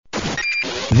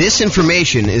This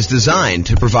information is designed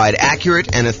to provide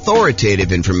accurate and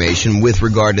authoritative information with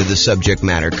regard to the subject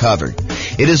matter covered.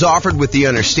 It is offered with the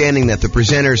understanding that the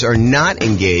presenters are not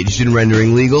engaged in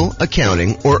rendering legal,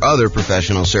 accounting, or other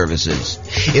professional services.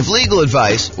 If legal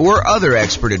advice or other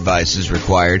expert advice is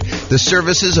required, the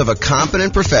services of a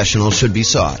competent professional should be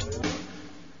sought.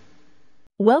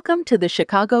 Welcome to the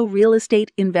Chicago Real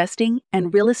Estate Investing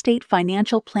and Real Estate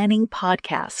Financial Planning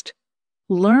Podcast.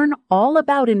 Learn all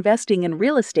about investing in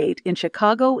real estate in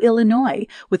Chicago, Illinois,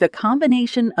 with a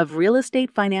combination of real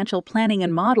estate financial planning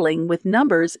and modeling with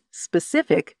numbers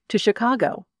specific to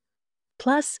Chicago.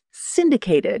 Plus,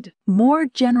 syndicated, more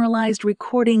generalized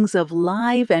recordings of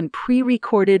live and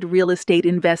pre-recorded real estate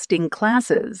investing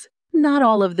classes, not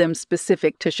all of them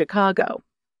specific to Chicago.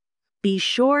 Be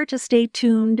sure to stay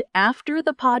tuned after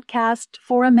the podcast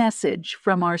for a message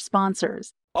from our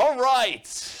sponsors. All right,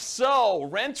 so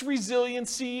rent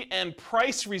resiliency and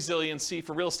price resiliency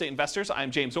for real estate investors. I'm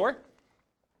James Orr.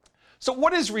 So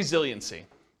what is resiliency?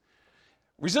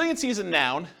 Resiliency is a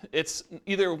noun. It's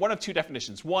either one of two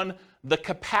definitions. One, the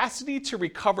capacity to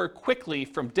recover quickly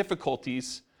from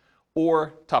difficulties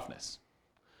or toughness.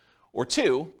 Or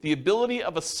two, the ability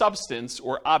of a substance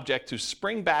or object to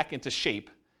spring back into shape,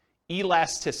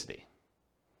 elasticity.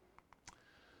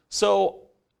 So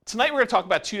tonight we're going to talk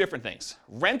about two different things,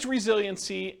 rent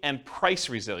resiliency and price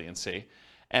resiliency,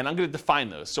 and I'm going to define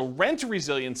those. So rent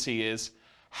resiliency is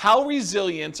how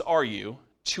resilient are you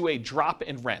to a drop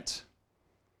in rent?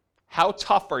 How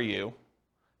tough are you?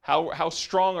 How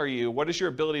strong are you? What is your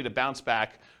ability to bounce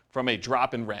back from a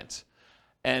drop in rent?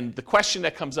 And the question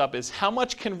that comes up is how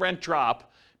much can rent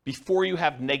drop before you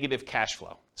have negative cash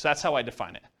flow? So that's how I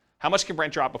define it. How much can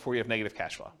rent drop before you have negative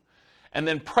cash flow? And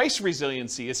then price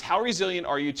resiliency is how resilient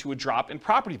are you to a drop in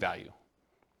property value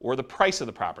or the price of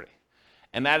the property?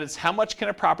 And that is how much can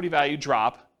a property value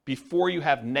drop before you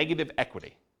have negative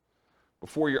equity,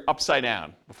 before you're upside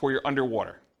down, before you're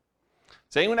underwater.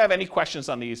 Does anyone have any questions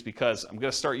on these? Because I'm going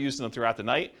to start using them throughout the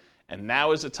night. And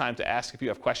now is the time to ask if you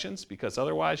have questions, because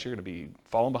otherwise you're going to be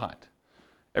falling behind.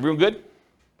 Everyone good?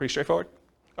 Pretty straightforward?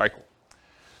 All right, cool.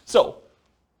 So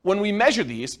when we measure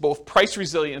these, both price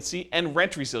resiliency and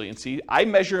rent resiliency, I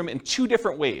measure them in two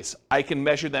different ways. I can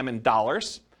measure them in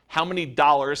dollars. How many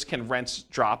dollars can rents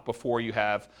drop before you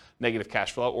have negative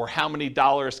cash flow? Or how many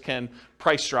dollars can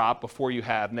price drop before you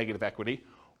have negative equity?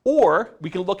 Or we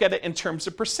can look at it in terms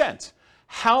of percent.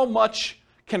 How much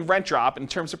can rent drop in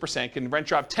terms of percent? Can rent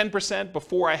drop 10%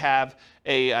 before I have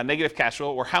a negative cash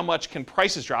flow? Or how much can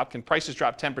prices drop? Can prices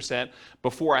drop 10%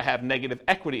 before I have negative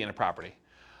equity in a property?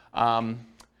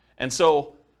 And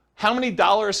so how many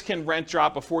dollars can rent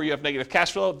drop before you have negative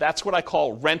cash flow? That's what I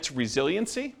call rent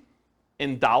resiliency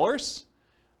in dollars.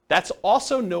 That's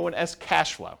also known as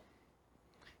cash flow.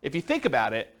 If you think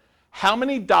about it, how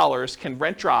many dollars can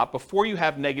rent drop before you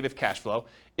have negative cash flow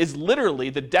is literally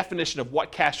the definition of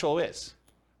what cash flow is,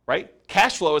 right?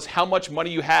 Cash flow is how much money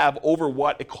you have over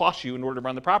what it costs you in order to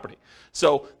run the property.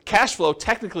 So cash flow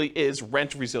technically is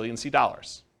rent resiliency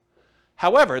dollars.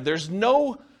 However, there's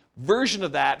no version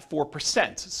of that for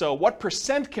percent. So what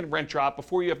percent can rent drop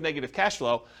before you have negative cash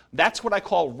flow? That's what I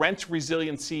call rent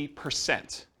resiliency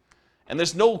percent. And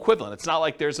there's no equivalent. It's not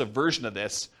like there's a version of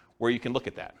this where you can look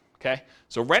at that, okay?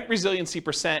 So rent resiliency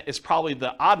percent is probably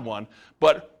the odd one,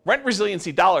 but rent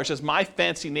resiliency dollars is my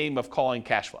fancy name of calling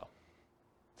cash flow.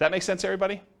 Does that make sense,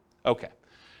 everybody? Okay.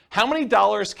 How many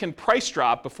dollars can price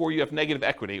drop before you have negative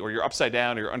equity or you're upside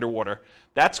down or you're underwater?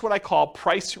 That's what I call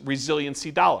price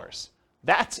resiliency dollars.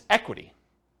 That's equity,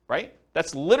 right?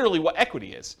 That's literally what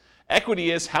equity is. Equity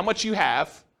is how much you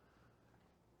have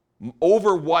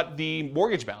over what the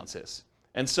mortgage balance is.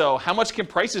 And so how much can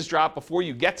prices drop before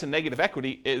you get to negative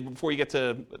equity,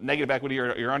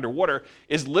 or you're underwater,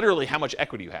 is literally how much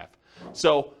equity you have.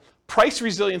 So price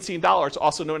resiliency in dollars,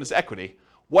 also known as equity.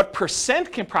 What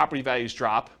percent can property values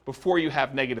drop before you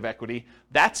have negative equity?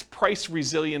 That's price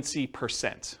resiliency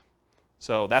percent.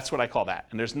 So that's what I call that.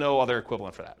 And there's no other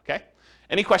equivalent for that, okay?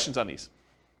 Any questions on these?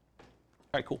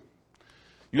 All right, cool.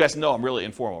 You guys know I'm really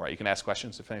informal, right? You can ask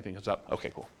questions if anything comes up.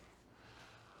 Okay, cool.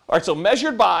 All right, so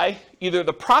measured by either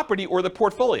the property or the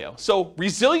portfolio. So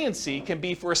resiliency can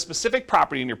be for a specific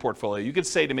property in your portfolio. You could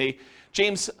say to me,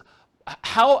 James,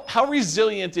 how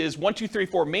resilient is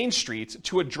 1234 Main Street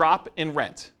to a drop in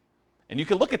rent? And you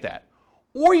can look at that.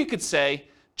 Or you could say,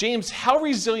 James, how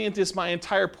resilient is my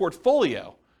entire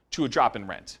portfolio to a drop in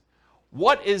rent?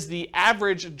 What is the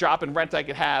average drop in rent I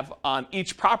could have on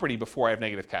each property before I have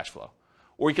negative cash flow?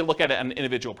 Or you can look at it on an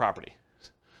individual property.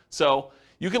 So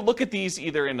you can look at these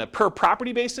either in a per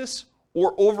property basis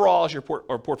or overall as your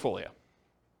portfolio.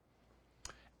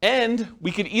 And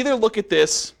we could either look at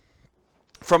this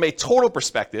from a total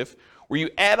perspective, where you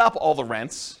add up all the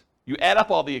rents, you add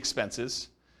up all the expenses,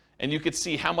 and you could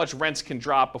see how much rents can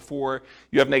drop before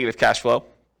you have negative cash flow.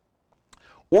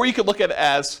 Or you could look at it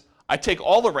as, I take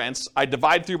all the rents, I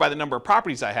divide through by the number of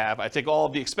properties I have, I take all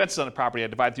of the expenses on the property, I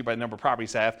divide through by the number of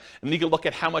properties I have, and then you can look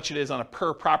at how much it is on a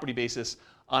per property basis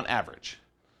on average.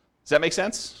 Does that make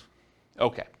sense?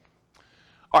 Okay.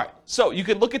 All right, so you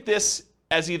could look at this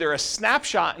as either a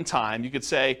snapshot in time. You could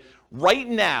say, right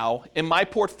now in my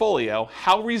portfolio,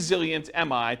 how resilient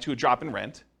am I to a drop in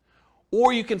rent?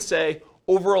 Or you can say,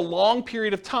 over a long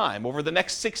period of time, over the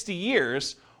next 60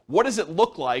 years, what does it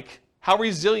look like? How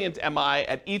resilient am I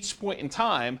at each point in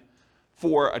time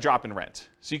for a drop in rent?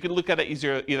 So you can look at it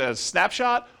either as a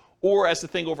snapshot or as the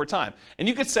thing over time. And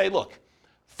you could say, look,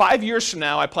 5 years from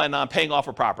now, I plan on paying off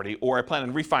a property, or I plan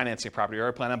on refinancing a property, or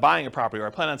I plan on buying a property, or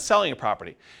I plan on selling a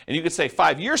property. And you could say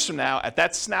 5 years from now, at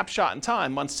that snapshot in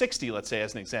time, month 60, let's say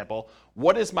as an example,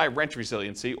 what is my rent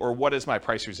resiliency, or what is my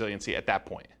price resiliency at that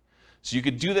point? So you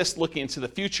could do this looking into the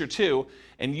future too,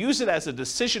 and use it as a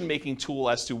decision-making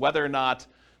tool as to whether or not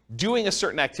doing a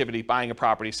certain activity, buying a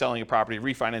property, selling a property,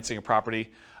 refinancing a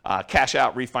property, cash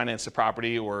out, refinance a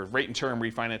property, or rate and term,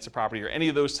 refinance a property, or any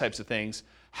of those types of things,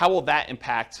 how will that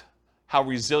impact how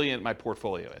resilient my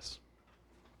portfolio is?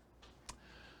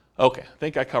 Okay, I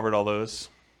think I covered all those.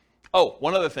 Oh,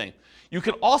 one other thing. You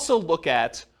can also look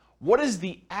at what is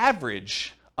the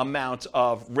average amount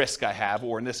of risk I have,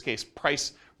 or in this case,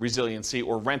 price resiliency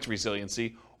or rent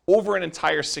resiliency, over an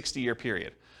entire 60-year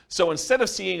period. So instead of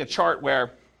seeing a chart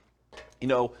where,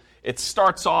 it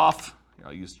starts off,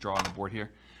 I'll use draw on the board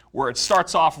here, where it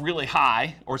starts off really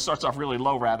high, or it starts off really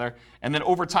low rather, and then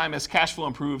over time as cash flow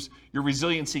improves, your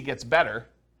resiliency gets better.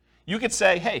 You could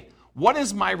say, hey, what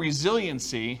is my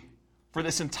resiliency for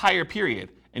this entire period?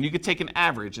 And you could take an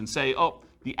average and say, oh,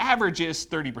 the average is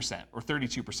 30% or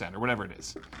 32% or whatever it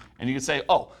is. And you could say,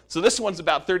 oh, so this one's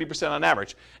about 30% on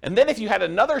average. And then if you had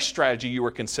another strategy you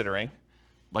were considering,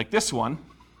 like this one,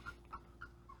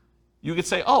 you could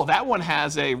say, oh, that one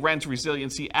has a rent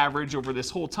resiliency average over this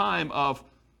whole time of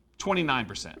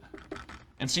 29%.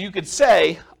 And so you could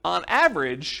say, on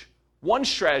average, one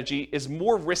strategy is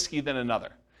more risky than another,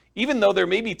 even though there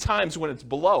may be times when it's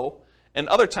below and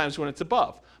other times when it's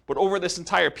above. But over this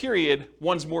entire period,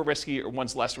 one's more risky or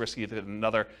one's less risky than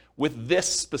another with this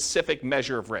specific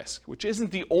measure of risk, which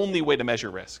isn't the only way to measure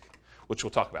risk, which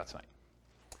we'll talk about tonight.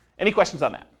 Any questions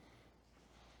on that?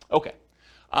 Okay.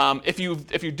 If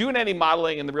you're doing any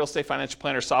modeling in the Real Estate Financial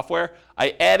Planner software,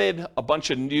 I added a bunch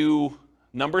of new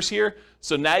numbers here.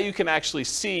 So now you can actually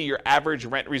see your average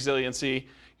rent resiliency,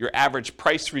 your average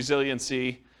price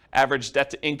resiliency, average debt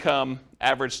to income,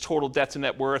 average total debt to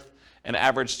net worth, and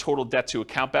average total debt to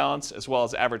account balance, as well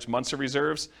as average months of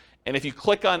reserves. And if you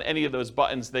click on any of those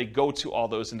buttons, they go to all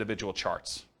those individual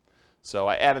charts. So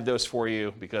I added those for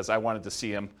you because I wanted to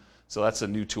see them. So that's a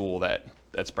new tool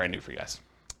that's brand new for you guys.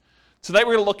 Tonight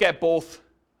we're going to look at both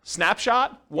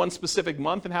snapshot, one specific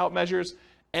month and how it measures,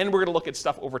 and we're going to look at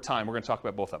stuff over time. We're going to talk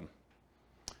about both of them.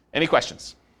 Any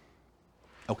questions?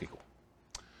 Okay, cool.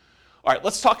 All right,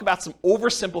 let's talk about some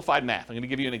oversimplified math. I'm going to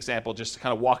give you an example just to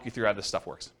kind of walk you through how this stuff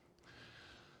works.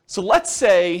 So let's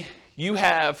say you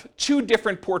have two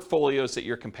different portfolios that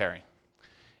you're comparing.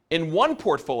 In one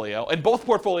portfolio, in both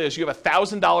portfolios, you have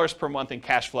 $1,000 per month in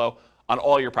cash flow on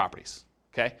all your properties,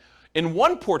 okay? In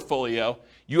one portfolio,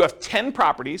 you have 10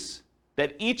 properties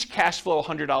that each cash flow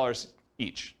 $100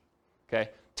 each, okay?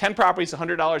 10 properties,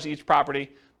 $100 each property,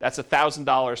 that's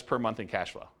 $1,000 per month in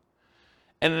cash flow.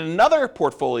 And in another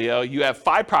portfolio, you have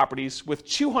 5 properties with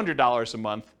 $200 a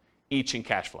month each in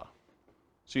cash flow.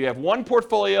 So you have one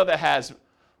portfolio that has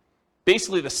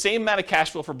basically the same amount of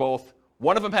cash flow for both.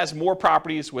 One of them has more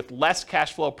properties with less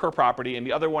cash flow per property, and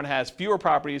the other one has fewer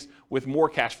properties with more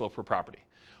cash flow per property.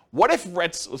 What if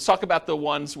rents, let's talk about the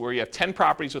ones where you have 10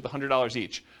 properties with $100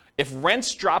 each. If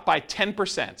rents drop by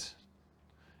 10%,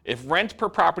 if rent per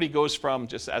property goes from,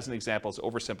 just as an example, it's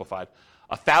oversimplified,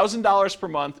 $1,000 per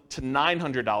month to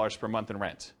 $900 per month in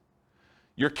rent,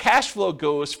 your cash flow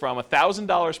goes from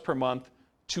 $1,000 per month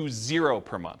to 0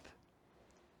 per month.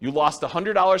 You lost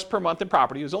 $100 per month in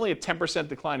property. It was only a 10%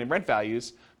 decline in rent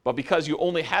values, but because you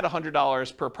only had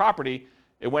 $100 per property,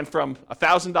 it went from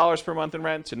 $1,000 per month in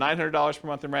rent to $900 per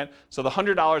month in rent. So the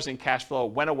 $100 in cash flow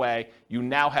went away. You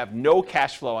now have no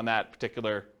cash flow on that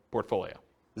particular portfolio.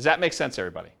 Does that make sense,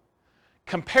 everybody?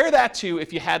 Compare that to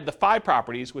if you had the 5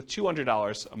 properties with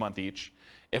 $200 a month each.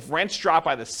 If rents drop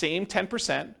by the same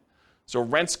 10%, so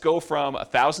rents go from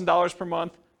 $1,000 per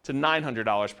month to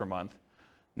 $900 per month,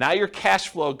 now your cash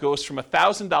flow goes from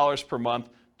 $1,000 per month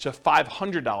to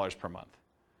 $500 per month.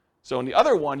 So in the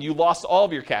other one, you lost all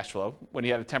of your cash flow when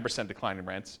you had a 10% decline in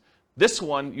rents. This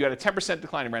one, you had a 10%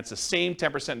 decline in rents, the same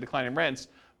 10% decline in rents,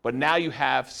 but now you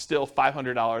have still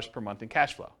 $500 per month in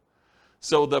cash flow.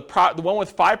 So the one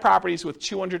with 5 properties with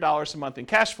 $200 a month in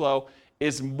cash flow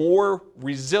is more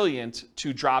resilient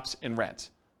to drops in rent.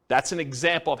 That's an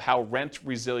example of how rent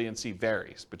resiliency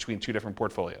varies between 2 different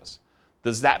portfolios.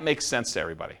 Does that make sense to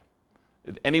everybody?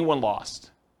 Did anyone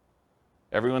lost?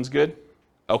 Everyone's good?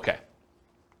 Okay.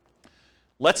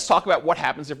 Let's talk about what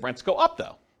happens if rents go up,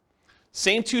 though.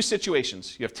 Same 2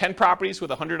 situations. You have 10 properties with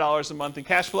 $100 a month in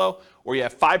cash flow, or you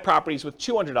have 5 properties with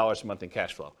 $200 a month in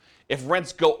cash flow. If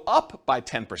rents go up by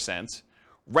 10%,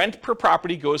 rent per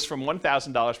property goes from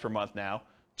 $1,000 per month now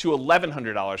to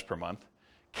 $1,100 per month.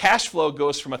 Cash flow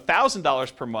goes from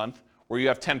 $1,000 per month, where you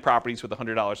have 10 properties with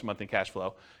 $100 a month in cash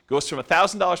flow, goes from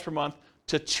 $1,000 per month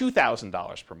to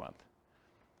 $2,000 per month.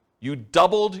 You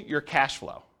doubled your cash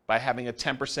flow by having a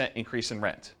 10% increase in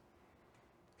rent.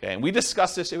 Okay, and we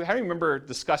discussed this, I remember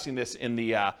discussing this in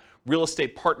the real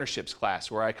estate partnerships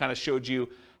class, where I kind of showed you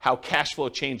how cash flow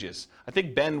changes. I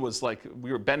think Ben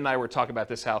and I were talking about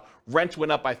this, how rent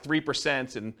went up by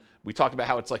 3%, and we talked about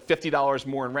how it's like $50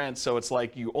 more in rent, so it's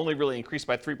like you only really increased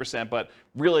by 3%, but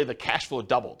really the cash flow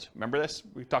doubled. Remember this?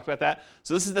 We talked about that?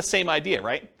 So this is the same idea,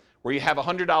 right? Where you have a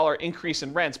 $100 increase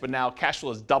in rents, but now cash flow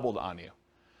is doubled on you.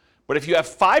 But if you have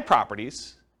 5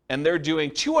 properties, and they're doing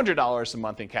 $200 a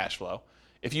month in cash flow,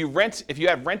 if you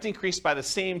have rent increased by the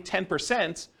same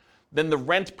 10%, then the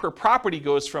rent per property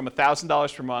goes from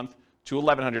 $1,000 per month to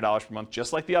 $1,100 per month,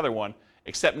 just like the other one,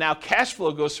 except now cash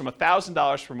flow goes from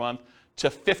 $1,000 per month to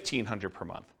 $1,500 per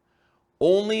month.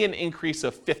 Only an increase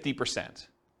of 50%,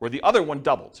 where the other one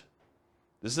doubled.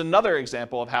 This is another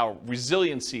example of how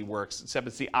resiliency works, except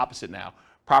it's the opposite now.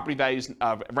 Property values,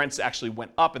 rents actually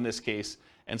went up in this case,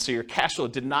 and so your cash flow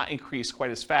did not increase quite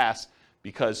as fast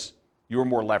because you were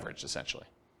more leveraged, essentially.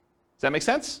 Does that make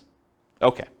sense?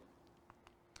 Okay.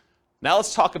 Now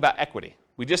let's talk about equity.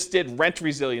 We just did rent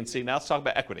resiliency. Now let's talk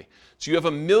about equity. So you have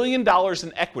 $1 million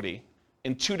in equity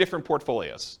in 2 different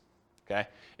portfolios. Okay?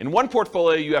 In one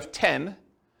portfolio, you have 10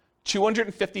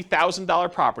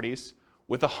 $250,000 properties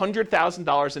with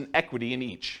 $100,000 in equity in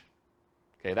each.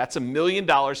 Okay, that's $1 million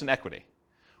in equity.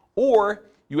 Or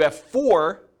you have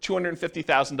 4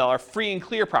 $250,000 free and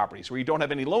clear properties where you don't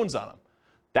have any loans on them.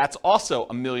 That's also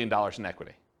 $1 million in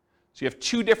equity. So you have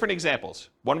 2 different examples.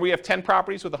 One where you have 10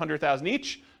 properties with $100,000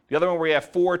 each. The other one where you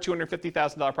have 4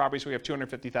 $250,000 properties where you have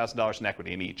 $250,000 in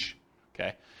equity in each.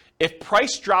 Okay? If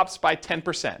price drops by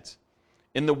 10%,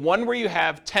 in the one where you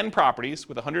have 10 properties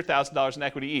with $100,000 in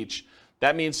equity each,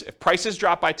 that means if prices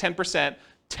drop by 10%,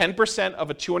 10%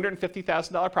 of a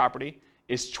 $250,000 property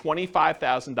is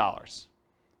 $25,000.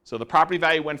 So the property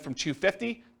value went from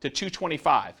 $250,000 to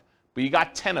 $225,000, but you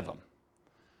got 10 of them.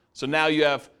 So now you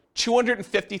have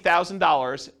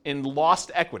 $250,000 in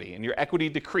lost equity, and your equity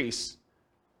decreased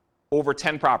over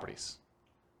 10 properties.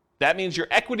 That means your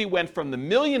equity went from the $1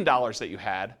 million that you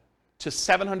had to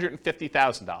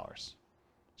 $750,000.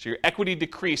 So your equity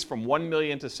decreased from $1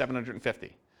 million to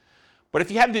 $750,000. But if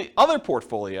you had the other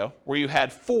portfolio where you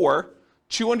had 4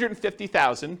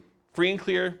 $250,000 free and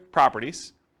clear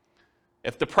properties,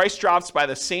 if the price drops by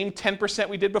the same 10%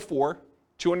 we did before,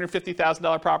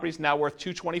 $250,000 properties now worth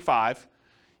 $225,000,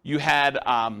 you had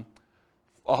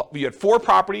 4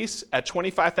 properties at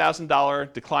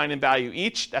 $25,000 decline in value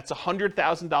each. That's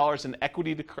 $100,000 in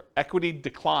equity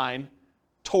decline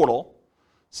total.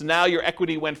 So now your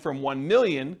equity went from $1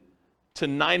 million to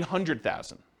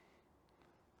 $900,000.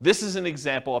 This is an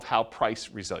example of how price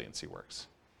resiliency works.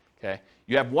 Okay?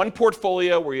 You have one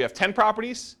portfolio where you have 10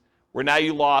 properties, where now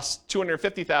you lost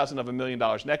 $250,000 of $1 million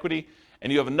in equity,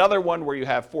 and you have another one where you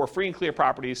have 4 free and clear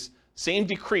properties, same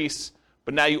decrease,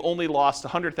 but now you only lost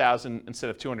 $100,000 instead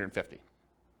of $250,000. Does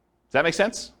that make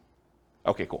sense?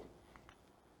 Okay, cool.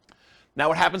 Now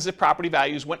what happens if property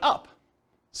values went up?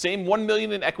 Same $1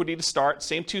 million in equity to start,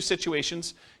 same 2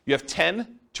 situations. You have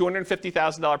 10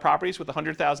 $250,000 properties with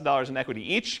 $100,000 in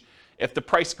equity each. If the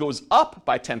price goes up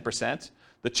by 10%,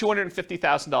 the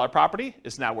 $250,000 property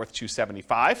is now worth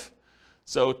 $275,000.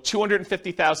 So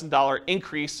 $250,000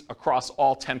 increase across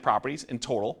all 10 properties in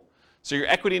total. So your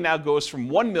equity now goes from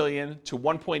 $1 million to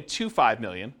 $1.25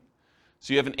 million.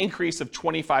 So you have an increase of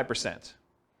 25%.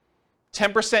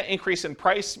 10% increase in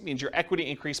price means your equity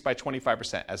increased by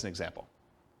 25%, as an example.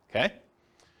 Okay?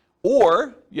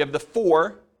 Or you have the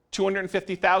 4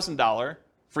 $250,000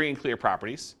 free and clear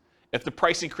properties. If the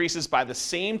price increases by the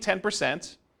same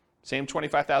 10%, same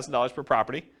 $25,000 per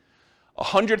property,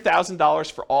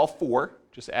 $100,000 for all 4,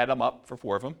 just add them up for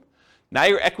 4 of them. Now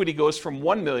your equity goes from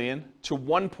 $1 million to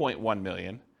 $1.1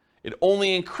 million. It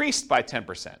only increased by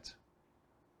 10%.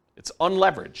 It's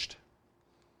unleveraged.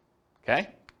 Okay?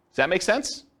 Does that make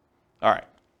sense? All right.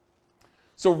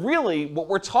 So really, what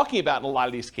we're talking about in a lot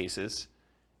of these cases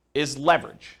is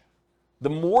leverage. The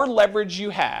more leverage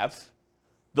you have,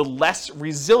 the less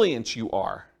resilient you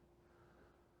are.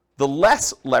 The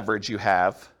less leverage you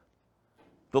have,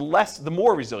 the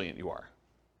more resilient you are.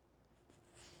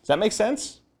 Does that make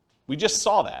sense? We just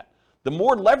saw that. The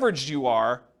more leveraged you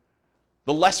are,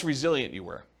 the less resilient you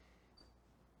were.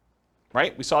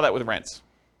 Right? We saw that with rents.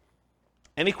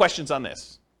 Any questions on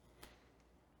this?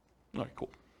 All right, cool.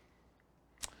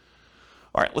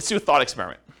 All right, let's do a thought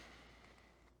experiment.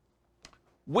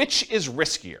 Which is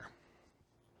riskier?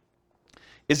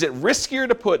 Is it riskier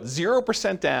to put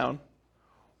 0% down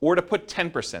or to put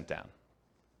 10% down?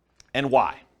 And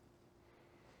why?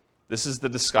 This is the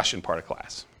discussion part of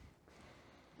class.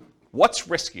 What's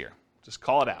riskier? Just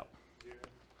call it out.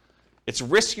 It's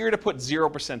riskier to put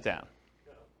 0% down.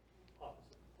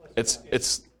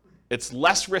 It's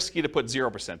less risky to put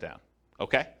 0% down.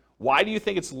 Okay? Why do you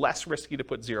think it's less risky to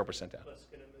put 0% down? Less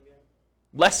skin in the game.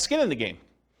 Less skin in the game.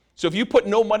 So if you put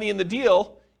no money in the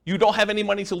deal, you don't have any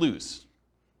money to lose.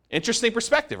 Interesting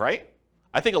perspective, right?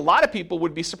 I think a lot of people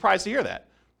would be surprised to hear that.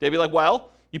 They'd be like,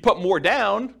 well, you put more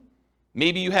down,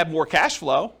 maybe you have more cash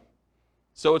flow,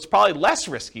 so it's probably less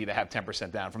risky to have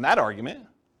 10% down from that argument,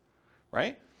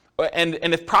 right? And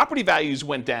if property values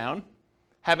went down,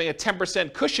 having a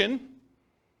 10% cushion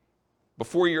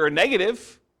before you're a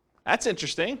negative, that's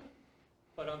interesting.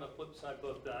 But on the flip side,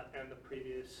 both that and the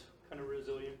previous kind of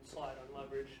resilient slide on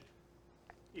leverage,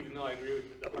 even though I agree with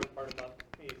you, the hard part about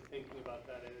me thinking about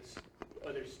that is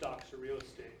whether stocks or real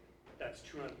estate, that's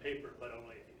true on paper, but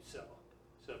only if you sell.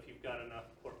 So if you've got enough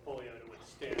portfolio to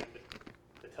withstand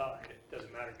the tide, it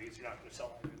doesn't matter because you're not going to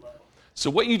sell every level. So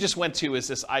what you just went to is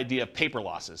this idea of paper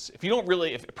losses.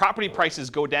 If property prices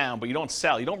go down but you don't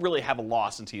sell, you don't really have a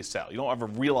loss until you sell. You don't have a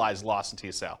realized loss until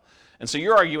you sell. And so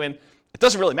you're arguing it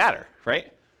doesn't really matter,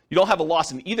 right? You don't have a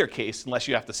loss in either case unless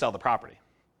you have to sell the property.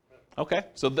 Okay,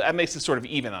 so that makes it sort of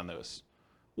even on those.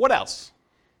 What else?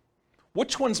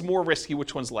 Which one's more risky,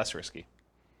 which one's less risky?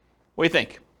 What do you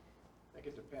think? I think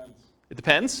it depends. It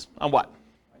depends on what?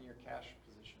 On your cash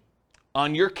position.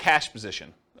 On your cash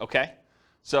position, okay?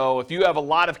 So if you have a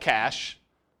lot of cash,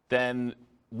 then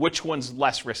which one's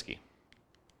less risky?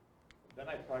 Then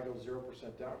I'd probably go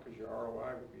 0% down because your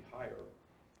ROI would be higher.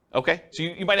 Okay, so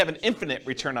you might have an infinite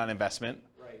return on investment.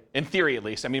 Right. In theory, at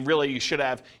least. I mean, really, you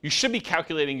should be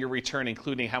calculating your return,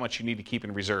 including how much you need to keep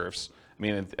in reserves. I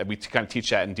mean, we kind of teach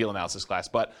that in deal analysis class.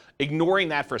 But ignoring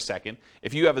that for a second,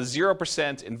 if you have a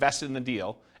 0% invested in the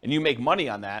deal and you make money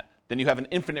on that, then you have an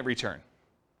infinite return,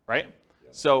 right? Yep.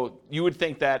 So you would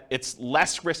think that it's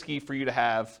less risky for you to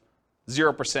have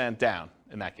 0% down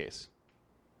in that case.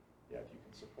 Yeah, if you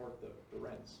can support the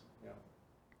rents. Yeah.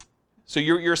 So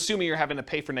you're assuming you're having to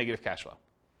pay for negative cash flow.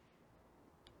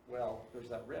 Well, there's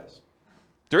that risk.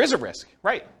 There is a risk,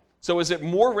 right? So is it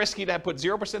more risky to put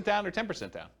 0% down or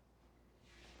 10% down?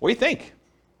 What do you think?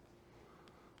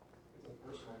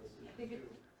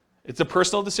 It's a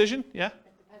personal decision, yeah?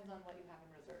 It depends on what you have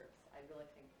in reserves. I really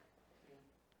think.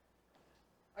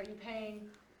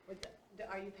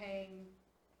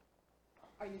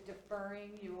 Are you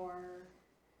deferring your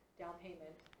down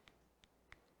payment,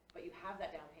 but you have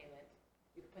that down payment,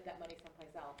 you can put that money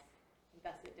someplace else,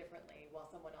 invest it differently, while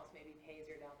someone else maybe pays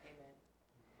your down payment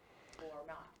or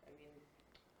not. I mean,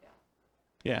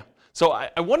 yeah. Yeah. So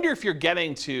I wonder if you're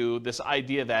getting to this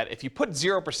idea that if you put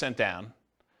 0% down,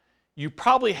 you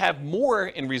probably have more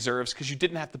in reserves because you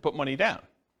didn't have to put money down.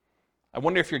 I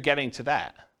wonder if you're getting to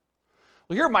that.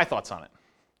 Well, here are my thoughts on it.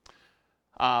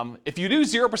 If you do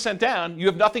 0% down, you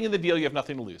have nothing in the deal, you have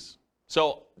nothing to lose.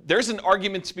 So there's an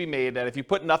argument to be made that if you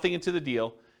put nothing into the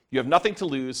deal, you have nothing to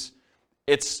lose.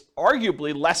 It's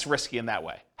arguably less risky in that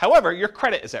way. However, your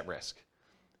credit is at risk.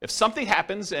 If something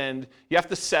happens and you have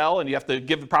to sell and you have to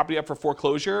give the property up for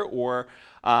foreclosure, or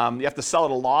you have to sell at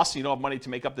a loss and you don't have money to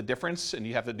make up the difference and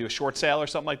you have to do a short sale or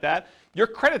something like that, your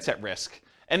credit's at risk.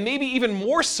 And maybe even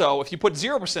more so if you put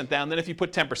 0% down than if you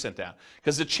put 10% down.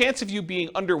 Because the chance of you being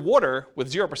underwater with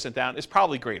 0% down is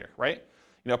probably greater, right?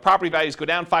 You know, property values go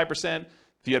down 5%.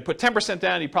 If you had put 10%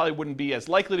 down, you probably wouldn't be as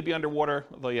likely to be underwater,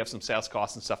 although you have some sales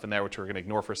costs and stuff in there, which we're going to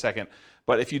ignore for a second.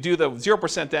 But if you do the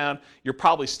 0% down, you're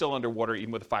probably still underwater,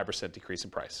 even with a 5% decrease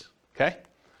in price. Okay?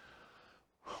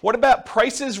 What about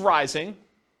prices rising?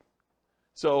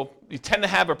 So you tend to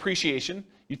have appreciation.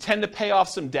 You tend to pay off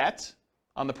some debt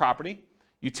on the property.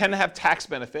 You tend to have tax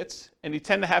benefits, and you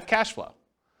tend to have cash flow.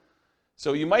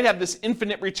 So you might have this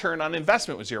infinite return on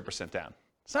investment with 0% down.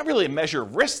 It's not really a measure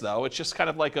of risk, though. It's just kind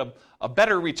of like a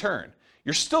better return.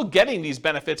 You're still getting these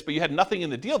benefits, but you had nothing in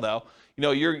the deal, though. You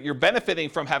know, you're benefiting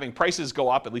from having prices go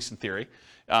up, at least in theory,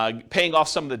 paying off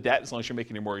some of the debt as long as you're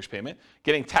making your mortgage payment,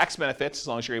 getting tax benefits as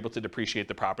long as you're able to depreciate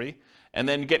the property, and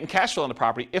then getting cash flow on the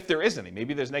property if there is any.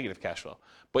 Maybe there's negative cash flow.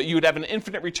 But you would have an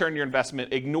infinite return on your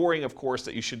investment, ignoring, of course,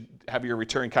 that you should have your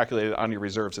return calculated on your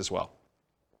reserves as well.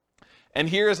 And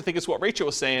here's, I think it's what Rachel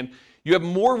was saying, you have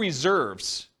more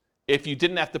reserves if you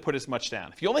didn't have to put as much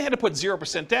down. If you only had to put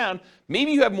 0% down,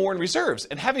 maybe you have more in reserves.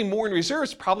 And having more in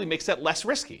reserves probably makes that less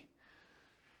risky.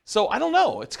 So I don't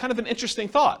know. It's kind of an interesting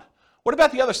thought. What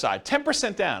about the other side?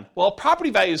 10% down. Well, property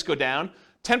values go down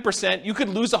 10%. You could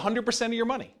lose 100% of your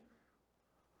money.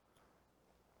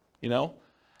 You know,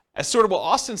 as sort of what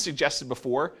Austin suggested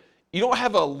before, you don't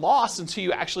have a loss until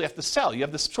you actually have to sell. You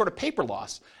have this sort of paper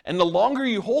loss. And the longer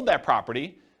you hold that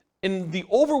property, in the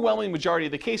overwhelming majority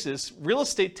of the cases, real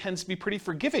estate tends to be pretty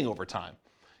forgiving over time.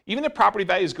 Even if property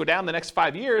values go down the next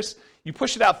 5 years, you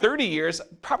push it out 30 years,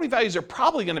 property values are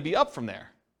probably going to be up from there,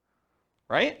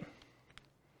 right?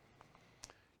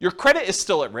 Your credit is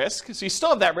still at risk, so you still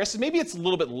have that risk. Maybe it's a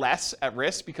little bit less at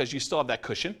risk because you still have that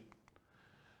cushion.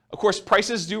 Of course,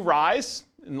 prices do rise.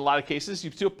 In a lot of cases, you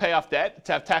still pay off debt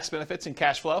to have tax benefits and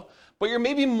cash flow, but you're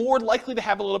maybe more likely to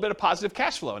have a little bit of positive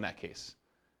cash flow in that case.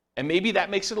 And maybe that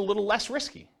makes it a little less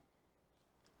risky.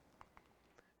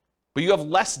 But you have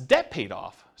less debt paid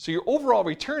off. So your overall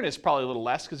return is probably a little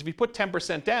less because if you put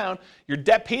 10% down, your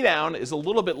debt pay down is a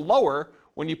little bit lower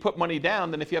when you put money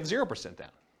down than if you have 0% down.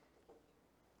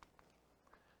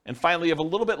 And finally, you have a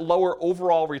little bit lower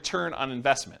overall return on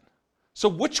investment. So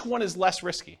which one is less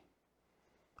risky?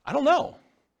 I don't know.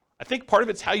 I think part of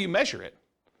it's how you measure it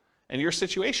and your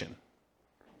situation.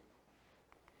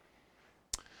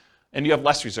 And you have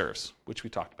less reserves, which we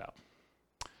talked about.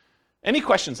 Any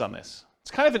questions on this?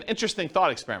 It's kind of an interesting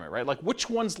thought experiment, right? Like, which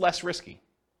one's less risky?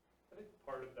 I think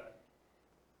part of that,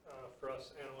 for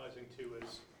us analyzing too,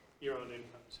 is your own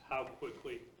incomes. How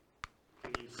quickly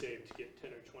can you save to get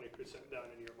 10 or 20% down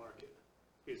in your market?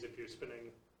 Because if you're spending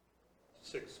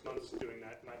 6 months doing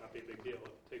that, it might not be a big deal. If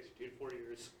it takes you 2 to 4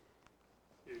 years,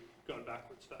 you're going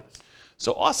backwards fast.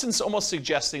 So Austin's almost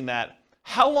suggesting that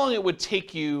how long it would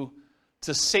take you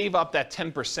to save up that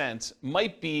 10%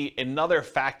 might be another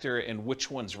factor in which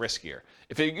one's riskier.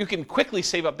 If you can quickly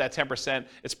save up that 10%,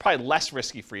 it's probably less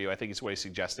risky for you, I think is what he's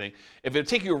suggesting. If it would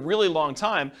take you a really long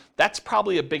time, that's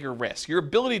probably a bigger risk. Your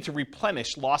ability to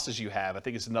replenish losses you have, I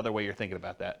think is another way you're thinking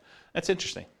about that. That's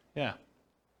interesting, yeah.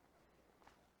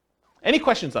 Any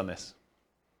questions on this?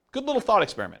 Good little thought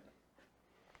experiment.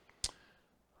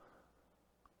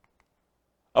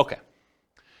 Okay.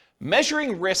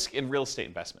 Measuring risk in real estate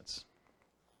investments,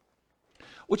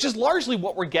 which is largely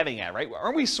what we're getting at, right?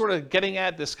 Aren't we sort of getting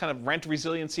at this kind of rent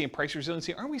resiliency and price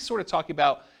resiliency? Aren't we sort of talking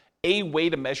about a way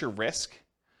to measure risk?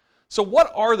 So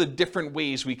what are the different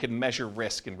ways we can measure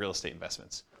risk in real estate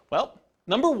investments? Well,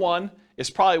 number one is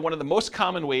probably one of the most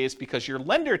common ways because your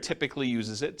lender typically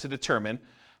uses it to determine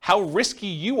how risky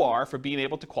you are for being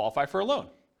able to qualify for a loan.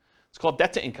 It's called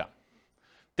debt to income.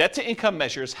 Debt to income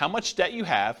measures how much debt you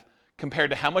have compared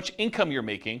to how much income you're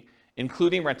making,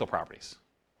 including rental properties.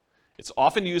 It's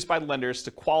often used by lenders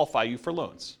to qualify you for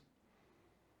loans.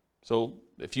 So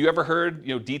if you ever heard,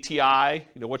 DTI,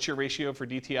 what's your ratio for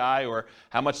DTI or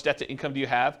how much debt to income do you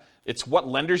have? It's what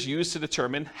lenders use to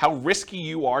determine how risky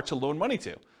you are to loan money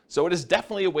to. So it is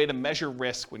definitely a way to measure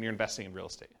risk when you're investing in real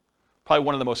estate. Probably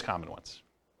one of the most common ones.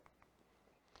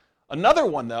 Another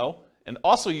one though, and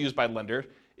also used by lender,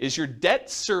 is your debt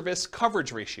service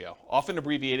coverage ratio, often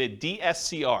abbreviated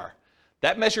DSCR.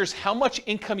 That measures how much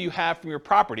income you have from your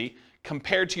property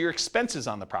compared to your expenses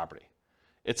on the property.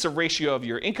 It's a ratio of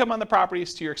your income on the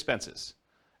properties to your expenses.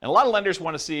 And a lot of lenders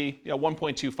want to see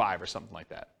 1.25 or something like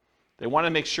that. They want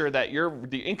to make sure that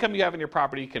the income you have in your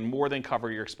property can more than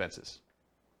cover your expenses.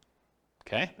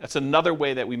 Okay? That's another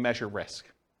way that we measure risk.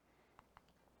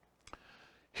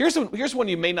 Here's one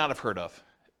you may not have heard of.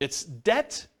 It's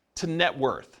debt to net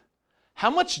worth. How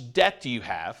much debt do you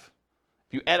have?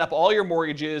 If you add up all your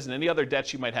mortgages and any other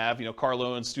debts you might have, car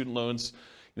loans, student loans,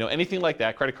 anything like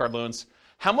that, credit card loans,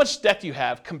 how much debt do you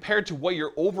have compared to what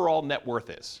your overall net worth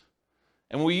is?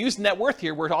 And when we use net worth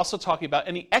here, we're also talking about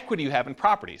any equity you have in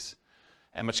properties.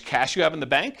 How much cash you have in the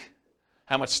bank,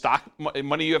 how much stock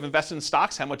money you have invested in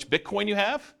stocks, how much Bitcoin you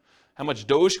have, how much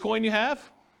Dogecoin you have,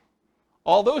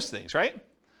 all those things, right?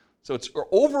 So it's your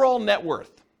overall net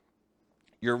worth,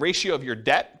 your ratio of your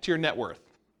debt to your net worth,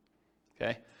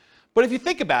 okay? But if you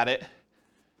think about it,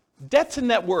 debt to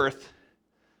net worth,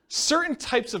 certain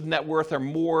types of net worth are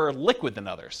more liquid than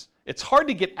others. It's hard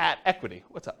to get at equity.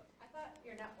 What's up? I thought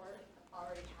your net worth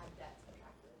already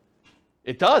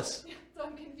It does. So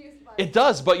I'm confused by It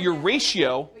does, but your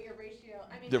ratio, But your ratio,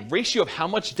 I mean. the ratio of how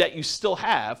much debt you still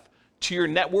have to your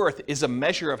net worth is a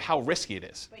measure of how risky it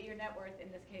is. But your net worth,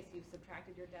 in this case, you've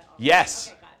subtracted your debt off. Yes.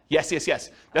 Okay, got it. Yes.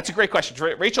 That's a great question.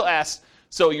 Rachel asked,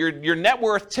 so your net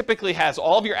worth typically has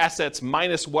all of your assets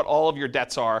minus what all of your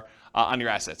debts are on your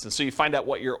assets. And so you find out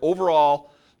what your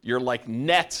overall, your like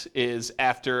net is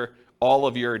after all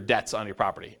of your debts on your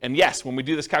property. And yes, when we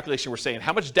do this calculation, we're saying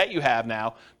how much debt you have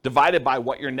now divided by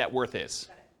what your net worth is.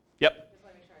 Got it. Yep. Just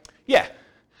want to make sure I. Yeah.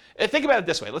 And think about it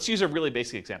this way. Let's use a really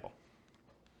basic example.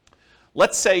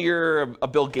 Let's say you're a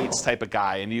Bill Gates type of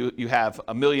guy and you have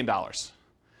 $1 million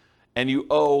and you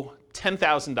owe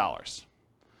 $10,000.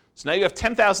 So now you have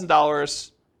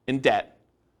 $10,000 in debt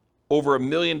over $1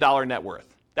 million net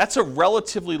worth. That's a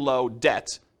relatively low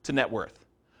debt to net worth.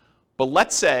 But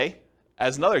let's say,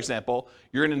 as another example,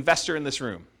 you're an investor in this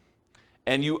room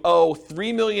and you owe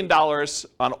 $3 million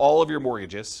on all of your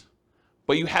mortgages,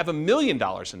 but you have $1 million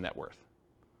in net worth.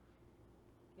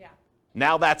 Yeah.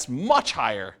 Now that's much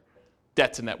higher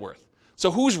debt to net worth.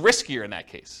 So who's riskier in that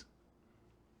case?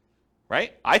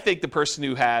 Right? I think the person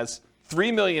who has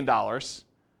 $3 million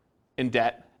in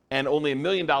debt and only $1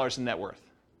 million in net worth,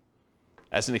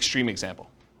 as an extreme example.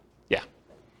 Yeah.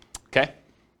 Okay?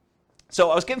 So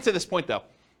I was getting to this point though.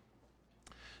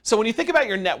 So when you think about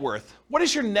your net worth, what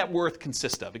does your net worth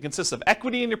consist of? It consists of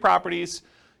equity in your properties,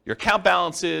 your account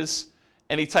balances,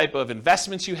 any type of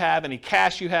investments you have, any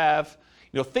cash you have,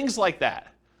 things like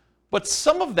that. But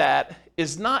some of that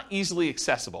is not easily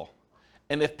accessible.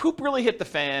 And if poop really hit the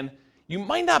fan, you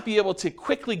might not be able to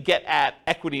quickly get at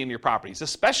equity in your properties,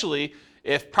 especially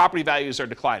if property values are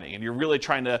declining and you're really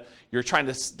trying to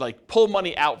like pull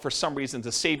money out for some reason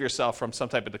to save yourself from some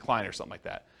type of decline or something like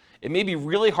that. It may be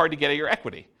really hard to get at your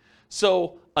equity.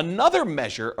 So another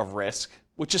measure of risk,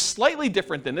 which is slightly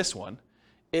different than this one,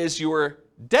 is your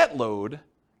debt load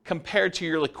compared to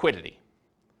your liquidity.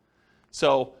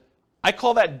 So I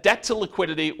call that debt to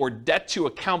liquidity or debt to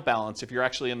account balance if you're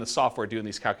actually in the software doing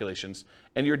these calculations.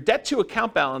 And your debt to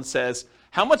account balance says,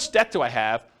 how much debt do I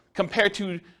have compared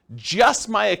to just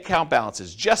my account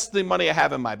balances, just the money I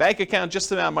have in my bank account, just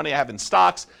the amount of money I have in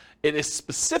stocks. It is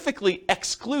specifically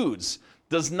excludes,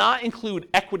 does not include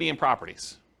equity in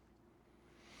properties.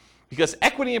 Because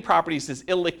equity in properties is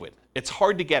illiquid. It's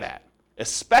hard to get at,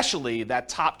 especially that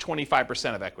top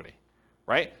 25% of equity,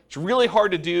 right? It's really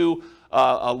hard to do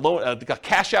a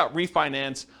cash out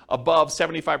refinance above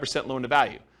 75% loan to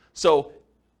value. So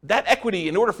that equity,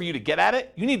 in order for you to get at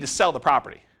it, you need to sell the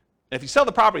property. And if you sell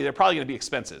the property, they're probably going to be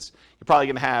expenses. You're probably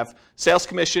going to have sales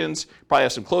commissions, probably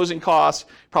have some closing costs,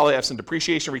 probably have some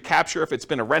depreciation recapture if it's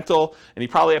been a rental, and you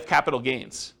probably have capital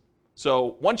gains.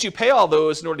 So once you pay all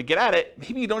those in order to get at it,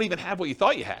 maybe you don't even have what you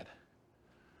thought you had.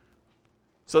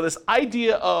 So this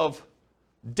idea of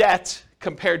debt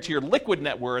compared to your liquid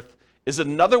net worth is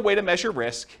another way to measure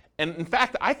risk. And in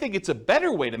fact, I think it's a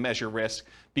better way to measure risk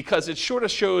because it sort of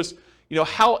shows,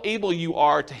 how able you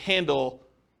are to handle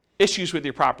issues with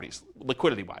your properties,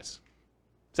 liquidity-wise.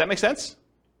 Does that make sense?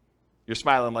 You're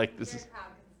smiling like this is Proud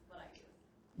 'cause this is what I use.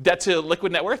 debt to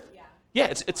liquid net worth? Yeah. Yeah,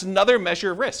 it's another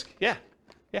measure of risk. Yeah.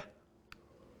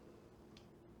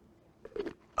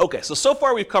 Okay, so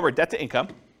far we've covered debt to income,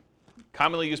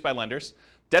 commonly used by lenders,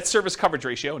 debt service coverage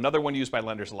ratio, another one used by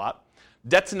lenders a lot,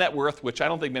 debt to net worth, which I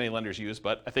don't think many lenders use,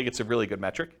 but I think it's a really good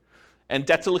metric, and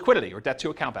debt to liquidity or debt to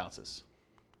account balances.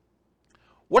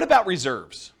 What about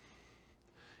reserves?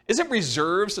 Isn't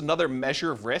reserves another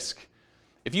measure of risk?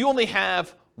 If you only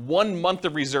have 1 month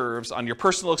of reserves on your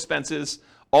personal expenses,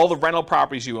 all the rental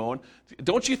properties you own,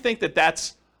 don't you think that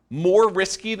that's more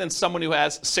risky than someone who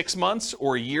has 6 months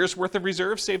or a year's worth of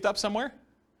reserves saved up somewhere?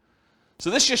 So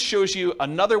this just shows you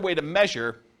another way to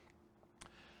measure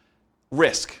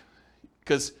risk.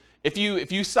 Because if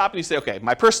you stop and you say, okay,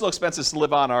 my personal expenses to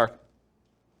live on are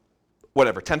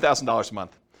whatever, $10,000 a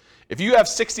month. If you have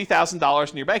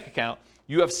 $60,000 in your bank account,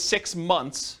 you have 6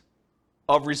 months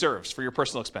of reserves for your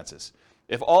personal expenses.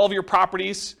 If all of your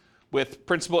properties with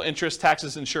principal, interest,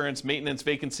 taxes, insurance, maintenance,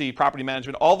 vacancy, property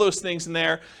management, all those things in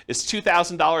there is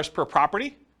 $2,000 per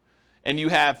property. And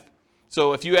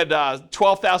so if you had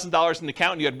 $12,000 in the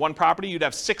account and you had one property, you'd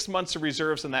have 6 months of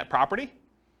reserves in that property.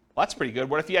 Well, that's pretty good.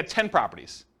 What if you had 10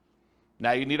 properties?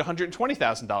 Now you need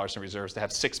 $120,000 in reserves to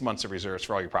have 6 months of reserves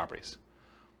for all your properties.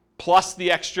 Plus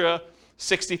the extra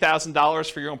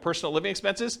 $60,000 for your own personal living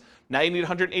expenses. Now you need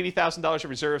 $180,000 of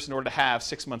reserves in order to have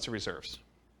 6 months of reserves.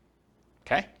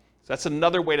 Okay? So that's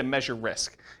another way to measure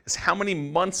risk, is how many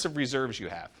months of reserves you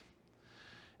have.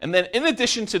 And then in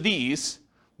addition to these,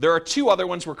 there are 2 other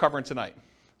ones we're covering tonight.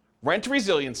 Rent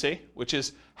resiliency, which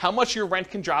is how much your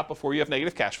rent can drop before you have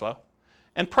negative cash flow,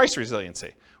 and price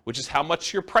resiliency, which is how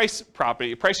much your price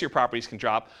of your properties can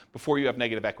drop before you have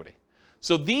negative equity.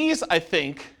 So these, I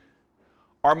think,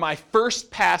 are my first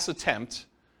pass attempt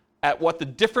at what the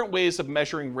different ways of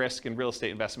measuring risk in real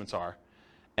estate investments are.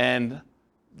 And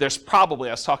there's probably,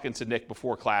 I was talking to Nick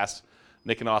before class,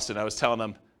 Nick and Austin, I was telling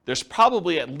them, there's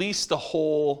probably at least a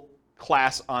whole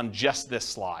class on just this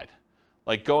slide,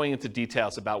 like going into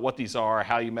details about what these are,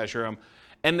 how you measure them.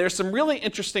 And there's some really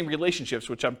interesting relationships,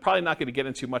 which I'm probably not going to get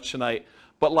into much tonight,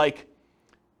 but like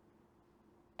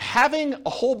having a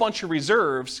whole bunch of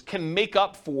reserves can make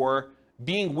up for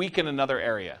being weak in another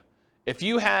area. If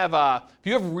you have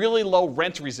really low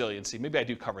rent resiliency, maybe I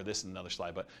do cover this in another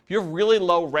slide, but if you have really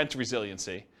low rent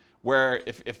resiliency, where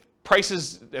if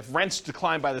rents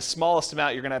decline by the smallest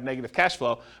amount, you're going to have negative cash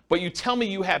flow, but you tell me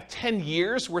you have 10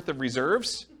 years worth of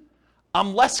reserves,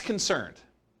 I'm less concerned,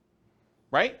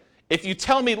 right? If you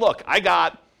tell me, look, I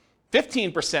got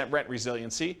 15% rent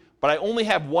resiliency, but I only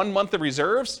have 1 month of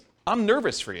reserves, I'm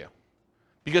nervous for you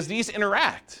because these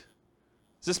interact.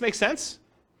 Does this make sense?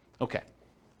 Okay.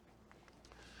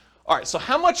 All right, so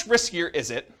how much riskier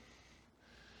is it?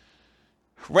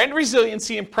 Rent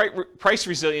resiliency and price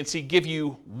resiliency give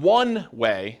you one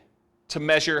way to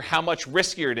measure how much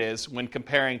riskier it is when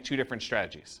comparing two different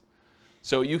strategies.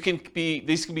 So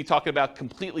these can be talking about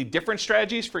completely different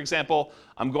strategies. For example,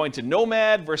 I'm going to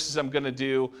Nomad versus I'm going to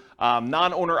do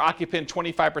non-owner occupant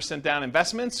 25% down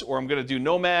investments, or I'm going to do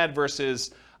Nomad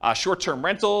versus short-term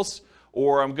rentals,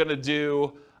 or I'm going to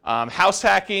do house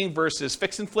hacking versus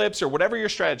fix and flips, or whatever your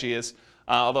strategy is,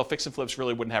 although fix and flips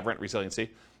really wouldn't have rent resiliency.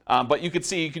 But you could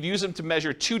use them to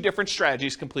measure two different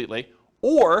strategies completely,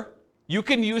 or you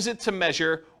can use it to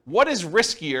measure what is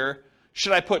riskier.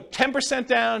 Should I put 10%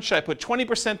 down? Should I put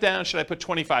 20% down? Should I put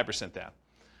 25% down?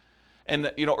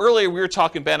 And earlier we were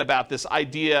talking, Ben, about this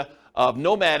idea of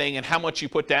nomading and how much you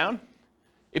put down.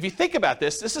 If you think about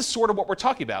this is sort of what we're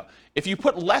talking about. If you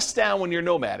put less down when you're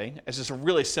nomading, it's just a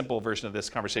really simple version of this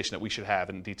conversation that we should have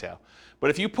in detail.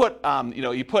 But if you put,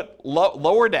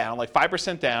 lower down, like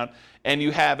 5% down, and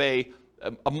you have a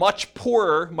much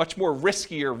poorer, much more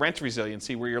riskier rent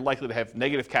resiliency, where you're likely to have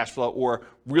negative cash flow or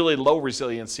really low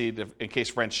resiliency in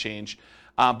case rents change,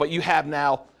 but you have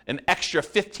now an extra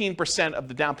 15% of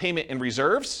the down payment in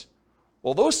reserves,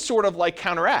 well, those sort of like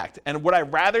counteract. And would I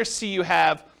rather see you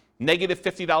have negative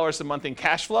 $50 a month in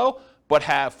cash flow, but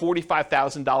have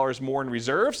 $45,000 more in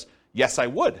reserves? Yes, I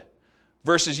would.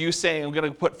 Versus you saying, I'm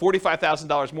going to put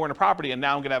 $45,000 more in a property, and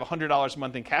now I'm going to have $100 a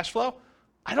month in cash flow?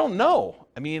 I don't know.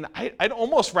 I mean, I'd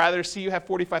almost rather see you have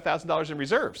 $45,000 in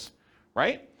reserves,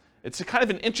 right? It's a kind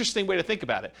of an interesting way to think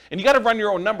about it. And you got to run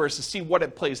your own numbers to see what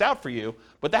it plays out for you,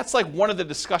 but that's like one of the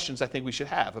discussions I think we should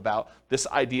have about this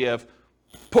idea of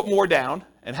put more down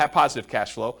and have positive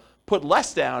cash flow, put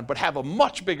less down but have a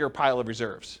much bigger pile of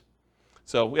reserves.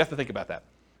 So we have to think about that.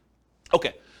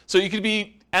 Okay, so you could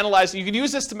be analyzing, you can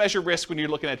use this to measure risk when you're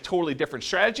looking at totally different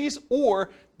strategies or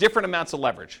different amounts of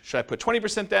leverage. Should I put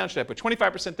 20% down? Should I put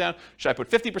 25% down? Should I put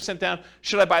 50% down?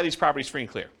 Should I buy these properties free and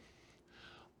clear?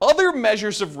 Other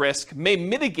measures of risk may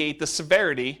mitigate the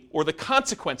severity or the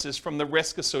consequences from the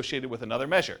risk associated with another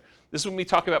measure. This is what we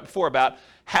talked about before about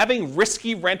having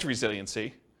risky rent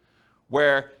resiliency,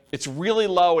 where it's really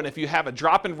low, and if you have a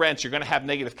drop in rents, you're going to have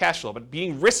negative cash flow. But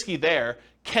being risky there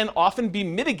can often be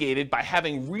mitigated by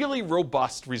having really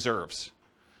robust reserves.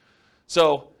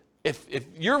 So if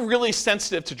you're really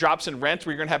sensitive to drops in rent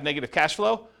where you're going to have negative cash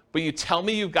flow, but you tell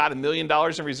me you've got $1 million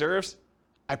in reserves,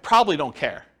 I probably don't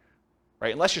care,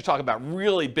 right? Unless you're talking about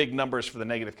really big numbers for the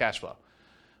negative cash flow.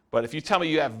 But if you tell me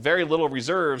you have very little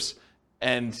reserves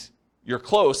and you're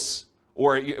close,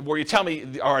 or you tell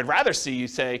me, or I'd rather see you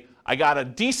say, I got a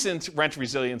decent rent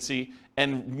resiliency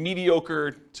and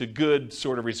mediocre to good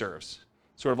sort of reserves.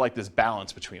 Sort of like this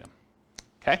balance between them,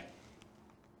 okay?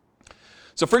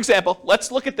 So for example,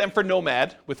 let's look at them for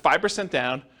Nomad with 5%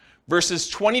 down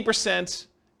versus 20%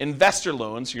 investor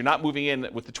loans. You're not moving in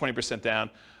with the 20%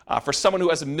 down for someone who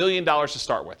has $1 million to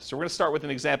start with. So we're going to start with an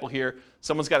example here.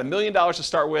 Someone's got $1 million to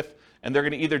start with, and they're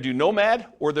going to either do Nomad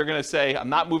or they're going to say, I'm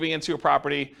not moving into a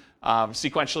property.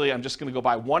 Sequentially, I'm just going to go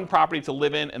buy one property to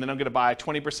live in, and then I'm going to buy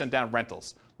 20% down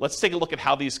rentals. Let's take a look at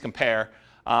how these compare.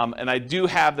 And I do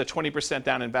have the 20%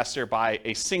 down investor buy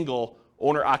a single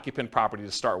owner-occupant property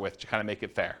to start with to kind of make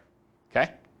it fair,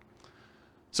 okay?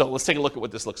 So let's take a look at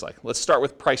what this looks like. Let's start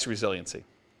with price resiliency.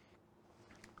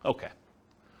 Okay.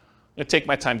 I'm going to take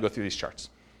my time to go through these charts.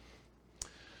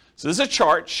 So this is a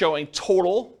chart showing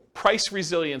total price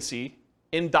resiliency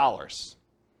in dollars.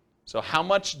 So how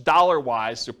much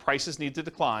dollar-wise do prices need to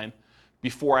decline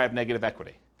before I have negative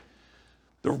equity?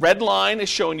 The red line is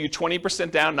showing you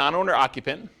 20% down non-owner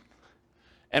occupant.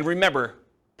 And remember,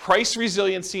 price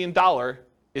resiliency in dollar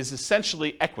is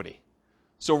essentially equity.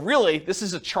 So really, this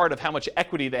is a chart of how much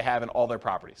equity they have in all their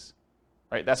properties.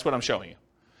 Right? That's what I'm showing you.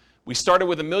 We started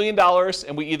with $1 million,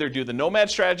 and we either do the nomad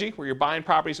strategy, where you're buying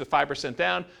properties with 5%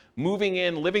 down, moving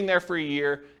in, living there for a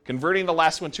year, converting the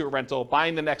last one to a rental,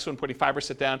 buying the next one, putting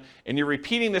 5% down, and you're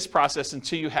repeating this process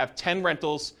until you have 10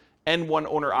 rentals and 1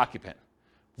 owner-occupant,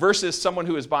 versus someone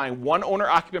who is buying 1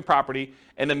 owner-occupant property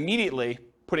and immediately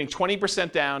putting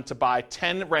 20% down to buy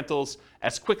 10 rentals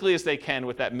as quickly as they can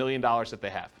with that $1 million that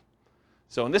they have.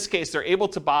 So in this case, they're able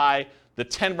to buy the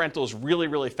 10 rentals really,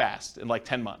 really fast in like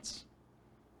 10 months.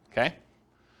 Okay?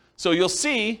 So you'll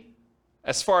see,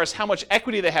 as far as how much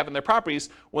equity they have in their properties,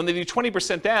 when they do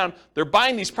 20% down, they're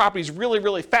buying these properties really,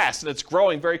 really fast, and it's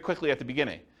growing very quickly at the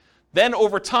beginning. Then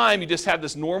over time, you just have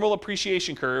this normal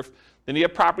appreciation curve. Then you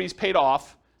have properties paid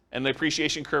off, and the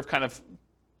appreciation curve kind of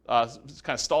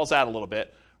stalls out a little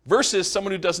bit, versus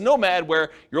someone who does nomad,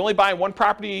 where you're only buying 1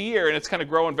 property a year, and it's kind of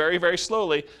growing very, very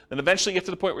slowly. Then eventually you get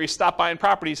to the point where you stop buying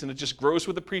properties, and it just grows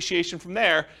with appreciation from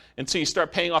there until you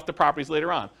start paying off the properties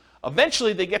later on.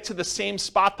 Eventually, they get to the same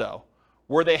spot, though,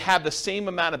 where they have the same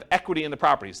amount of equity in the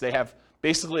properties. They have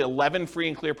basically 11 free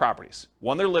and clear properties,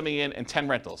 1 they're living in, and 10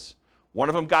 rentals. One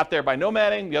of them got there by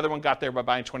nomading, the other one got there by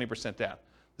buying 20% down.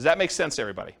 Does that make sense to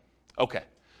everybody? Okay.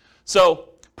 So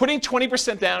putting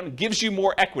 20% down gives you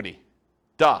more equity.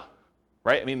 Duh.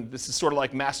 Right? I mean, this is sort of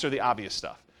like master the obvious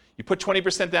stuff. You put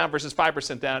 20% down versus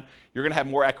 5% down, you're going to have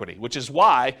more equity, which is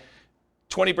why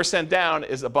 20% down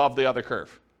is above the other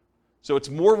curve. So it's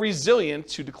more resilient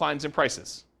to declines in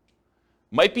prices.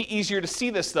 Might be easier to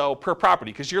see this, though, per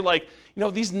property, because you're like,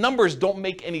 these numbers don't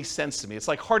make any sense to me. It's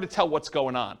like hard to tell what's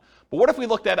going on. But what if we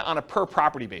looked at it on a per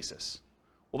property basis?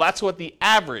 Well, that's what the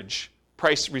average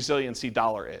price resiliency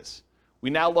dollar is.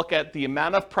 We now look at the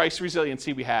amount of price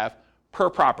resiliency we have per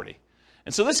property.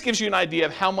 And so this gives you an idea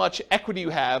of how much equity you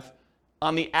have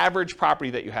on the average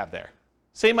property that you have there.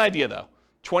 Same idea, though.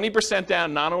 20%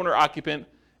 down, non-owner occupant,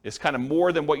 is kind of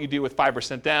more than what you do with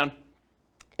 5% down.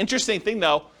 Interesting thing,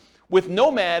 though, with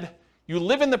nomad, you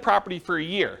live in the property for a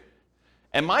year.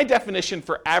 And my definition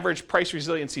for average price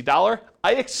resiliency dollar,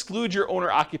 I exclude your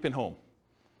owner-occupant home.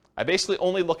 I basically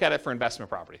only look at it for investment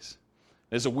properties.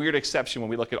 There's a weird exception when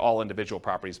we look at all individual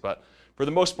properties, but for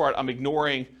the most part, I'm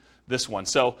ignoring this one.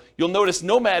 So you'll notice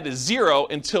nomad is 0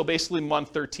 until basically month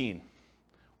 13,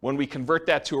 when we convert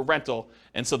that to a rental.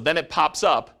 And so then it pops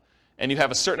up, and you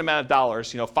have a certain amount of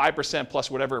dollars, 5%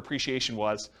 plus whatever appreciation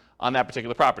was on that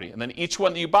particular property. And then each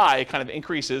one that you buy, it kind of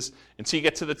increases until you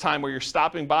get to the time where you're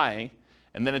stopping buying,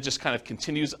 and then it just kind of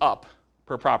continues up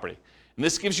per property. And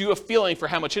this gives you a feeling for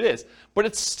how much it is. But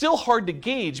it's still hard to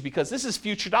gauge because this is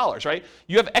future dollars, right?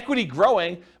 You have equity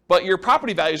growing, but your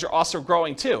property values are also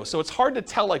growing too. So it's hard to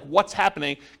tell what's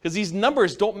happening because these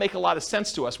numbers don't make a lot of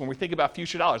sense to us when we think about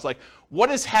future dollars. Like, what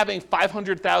does having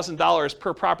 $500,000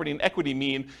 per property in equity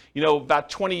mean, about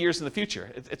 20 years in the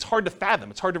future? It's hard to fathom.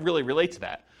 It's hard to really relate to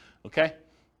that, okay?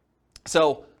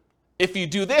 So if you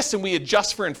do this and we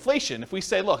adjust for inflation, if we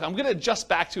say, look, I'm going to adjust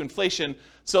back to inflation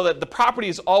so that the property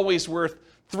is always worth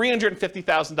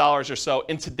 $350,000 or so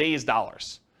in today's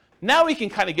dollars, now we can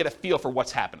kind of get a feel for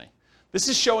what's happening. This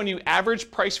is showing you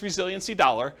average price resiliency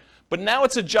dollar, but now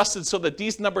it's adjusted so that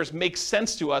these numbers make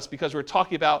sense to us because we're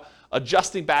talking about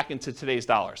adjusting back into today's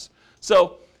dollars.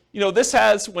 So, this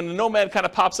has, when the nomad kind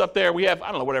of pops up there, we have,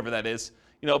 I don't know, whatever that is,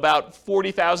 about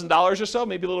 $40,000 or so,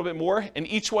 maybe a little bit more, and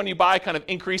each one you buy kind of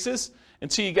increases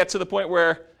until you get to the point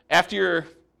where after you're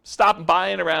stopping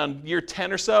buying around year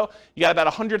 10 or so, you got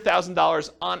about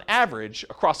 $100,000 on average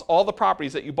across all the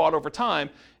properties that you bought over time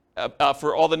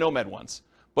for all the nomad ones.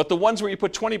 But the ones where you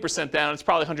put 20% down, it's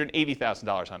probably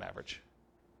 $180,000 on average.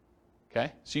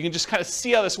 Okay? So you can just kind of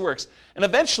see how this works. And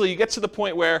eventually you get to the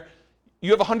point where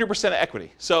you have 100% of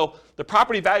equity. So the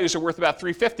property values are worth about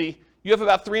 $350,000. You have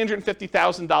about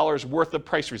 $350,000 worth of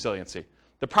price resiliency.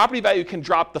 The property value can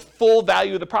drop the full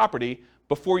value of the property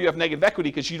before you have negative equity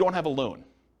because you don't have a loan.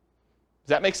 Does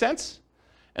that make sense?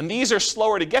 And these are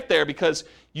slower to get there because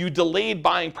you delayed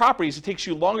buying properties. It takes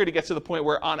you longer to get to the point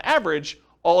where, on average,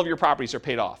 all of your properties are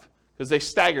paid off because they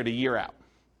staggered a year out.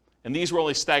 And these were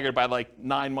only staggered by like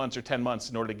 9 months or 10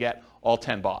 months in order to get all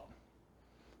 10 bought.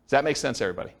 Does that make sense,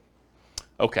 everybody?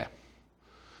 Okay.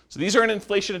 So these are in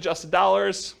inflation-adjusted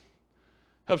dollars.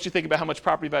 Helps you think about how much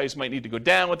property values might need to go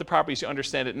down with the properties. You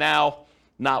understand it now,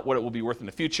 not what it will be worth in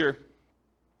the future.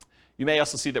 You may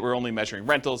also see that we're only measuring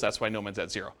rentals. That's why Nomad's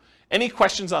at 0. Any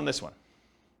questions on this one?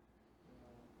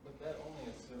 But that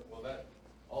only assumes, well, that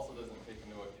also doesn't take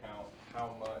into account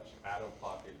how much out of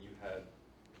pocket you had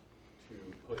to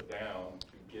put down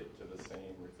to get to the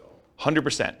same result.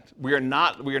 100%. We are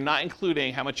not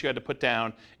including how much you had to put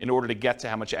down in order to get to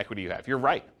how much equity you have. You're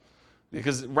right.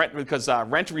 Because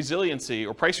rent resiliency,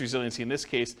 or price resiliency in this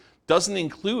case, doesn't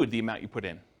include the amount you put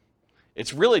in.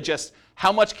 It's really just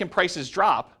how much can prices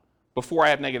drop before I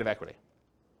have negative equity.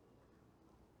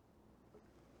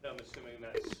 I'm assuming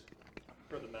that's,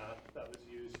 for the math that was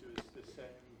used, it was the same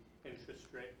interest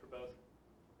rate for both?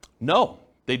 No,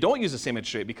 they don't use the same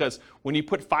interest rate, because when you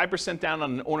put 5% down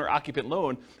on an owner-occupant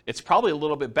loan, it's probably a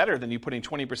little bit better than you putting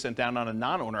 20% down on a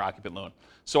non-owner-occupant loan.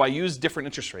 So I use different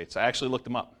interest rates. I actually looked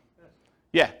them up.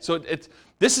 Yeah, so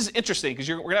this is interesting, because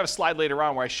we're going to have a slide later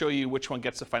on where I show you which one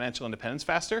gets to financial independence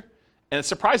faster, and it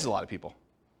surprises a lot of people.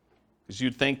 Because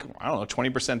you'd think, I don't know,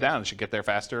 20% down, it should get there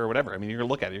faster or whatever. I mean, you're going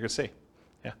to look at it, you're going to see.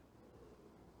 Yeah.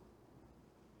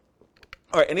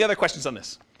 All right, any other questions on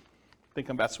this? I think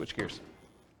I'm about to switch gears.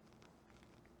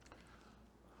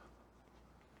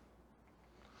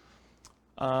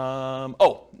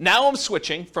 Now I'm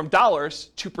switching from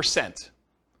dollars to percent.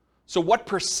 So what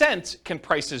percent can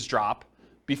prices drop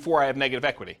before I have negative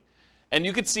equity? And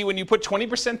you can see when you put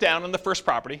 20% down on the first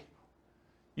property,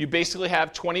 you basically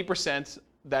have 20%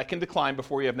 that can decline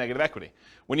before you have negative equity.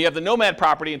 When you have the nomad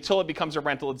property, until it becomes a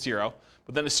rental, it's 0.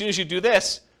 But then as soon as you do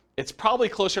this, it's probably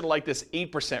closer to like this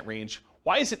 8% range.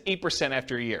 Why is it 8%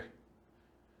 after a year?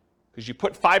 Because you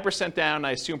put 5% down,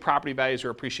 I assume property values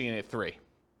are appreciating at 3.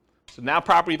 So now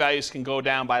property values can go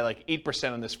down by like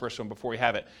 8% on this first one before you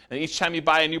have it. And each time you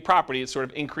buy a new property, it sort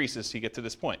of increases to get to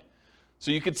this point. So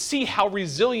you could see how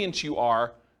resilient you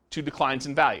are to declines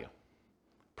in value,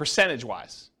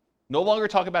 percentage-wise. No longer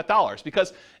talk about dollars,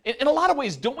 because in a lot of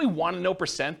ways, don't we want to know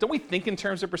percent? Don't we think in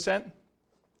terms of percent?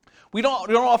 We don't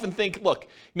often think, look,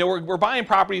 we're buying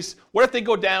properties. What if they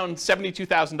go down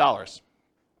 $72,000?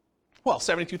 Well,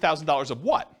 $72,000 of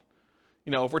what?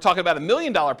 If we're talking about $1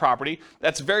 million property,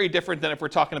 that's very different than if we're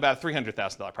talking about a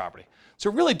 $300,000 property. So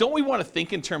really, don't we want to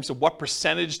think in terms of what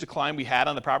percentage decline we had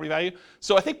on the property value?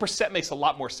 So I think percent makes a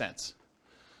lot more sense.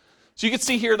 So you can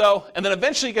see here, though, and then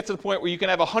eventually you get to the point where you can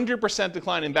have 100%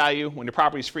 decline in value when your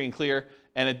property is free and clear,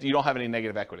 and you don't have any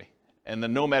negative equity. And the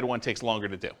nomad one takes longer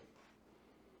to do.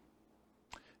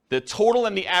 The total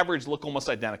and the average look almost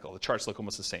identical. The charts look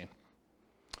almost the same.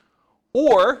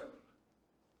 Or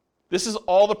this is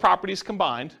all the properties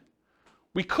combined.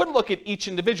 We could look at each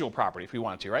individual property if we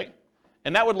wanted to, right?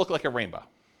 And that would look like a rainbow.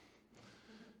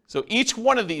 So each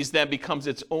one of these then becomes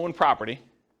its own property.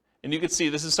 And you can see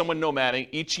this is someone nomading.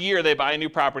 Each year they buy a new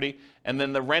property, and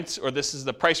then the rent, or this is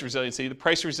the price resiliency. The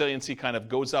price resiliency kind of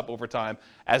goes up over time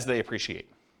as they appreciate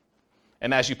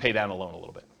and as you pay down a loan a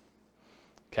little bit.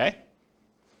 Okay?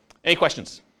 Any questions?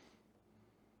 Is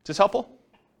this helpful?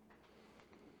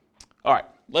 All right.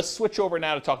 Let's switch over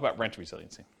now to talk about rent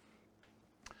resiliency.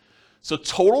 So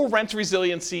total rent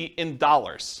resiliency in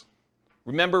dollars.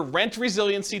 Remember, rent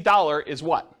resiliency dollar is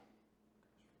what?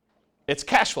 It's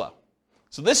cash flow.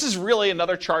 So this is really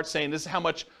another chart saying this is how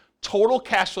much total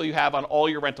cash flow you have on all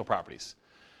your rental properties.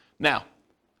 Now,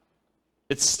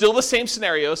 it's still the same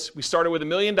scenarios. We started with $1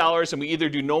 million, and we either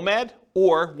do nomad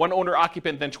or one owner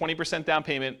occupant, then 20% down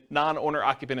payment, non-owner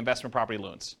occupant investment property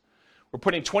loans. We're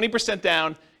putting 20%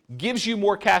 down, gives you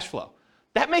more cash flow.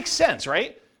 That makes sense,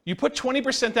 right? You put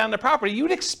 20% down the property,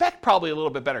 you'd expect probably a little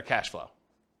bit better cash flow.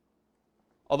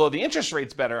 Although the interest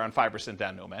rate's better on 5%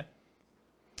 down nomad.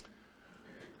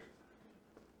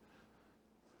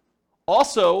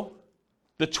 Also,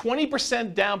 the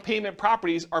 20% down payment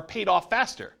properties are paid off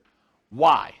faster.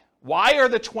 Why? Why are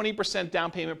the 20%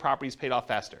 down payment properties paid off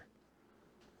faster?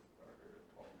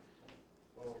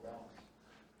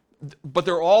 But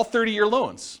they're all 30-year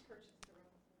loans.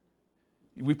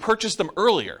 We purchased them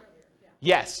earlier.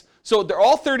 Yes. So they're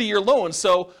all 30-year loans,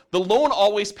 so the loan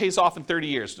always pays off in 30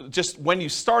 years. Just when you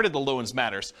started the loans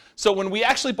matters. So when we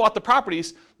actually bought the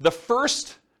properties,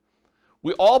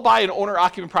 we all buy an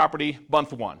owner-occupant property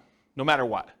month 1, no matter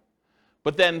what.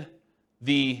 But then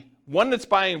the one that's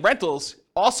buying rentals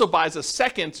also buys a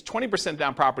second 20%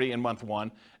 down property in month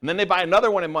 1, and then they buy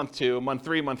another one in month 2, month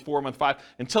 3, month 4, month 5,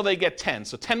 until they get 10.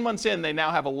 So 10 months in, they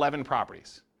now have 11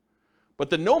 properties. But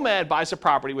the nomad buys a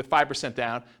property with 5%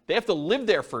 down. They have to live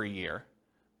there for a year.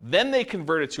 Then they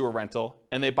convert it to a rental,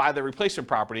 and they buy the replacement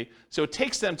property. So it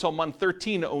takes them until month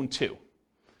 13 to own 2.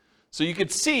 So you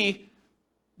could see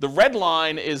the red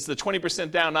line is the 20%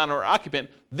 down non-owner occupant.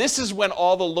 This is when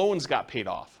all the loans got paid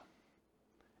off.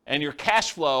 And your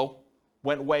cash flow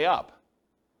went way up.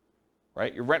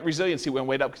 Right? Your rent resiliency went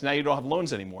way up because now you don't have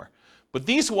loans anymore. But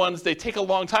these ones, they take a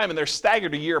long time, and they're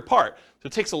staggered a year apart. So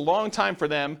it takes a long time for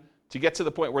them to get to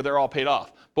the point where they're all paid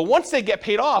off. But once they get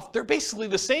paid off, they're basically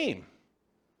the same.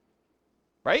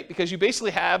 right? Because you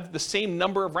basically have the same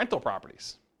number of rental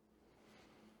properties.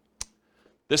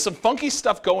 There's some funky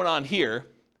stuff going on here.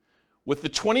 With the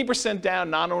 20% down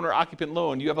non-owner occupant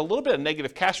loan, you have a little bit of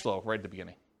negative cash flow right at the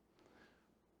beginning.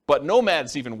 But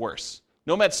Nomad's even worse.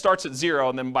 Nomad starts at 0,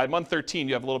 and then by month 13,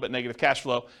 you have a little bit negative cash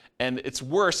flow, and it's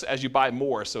worse as you buy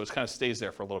more, so it kind of stays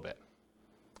there for a little bit.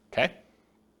 Okay?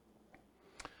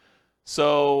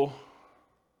 So,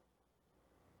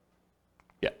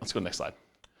 yeah, let's go to the next slide.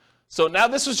 So now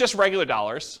this was just regular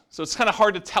dollars, so it's kind of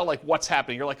hard to tell like what's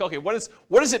happening. You're like, okay, what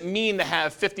does it mean to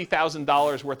have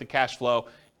 $50,000 worth of cash flow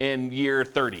in year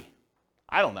 30?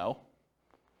 I don't know.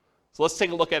 So let's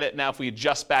take a look at it now if we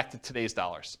adjust back to today's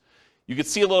dollars. You could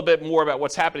see a little bit more about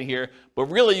what's happening here, but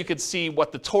really you could see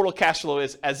what the total cash flow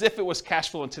is as if it was cash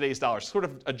flow in today's dollars, sort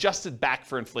of adjusted back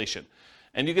for inflation.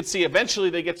 And you can see eventually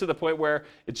they get to the point where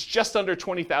it's just under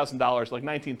 $20,000, like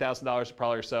 $19,000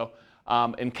 probably or so,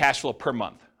 in cash flow per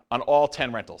month on all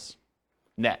 10 rentals,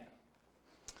 net.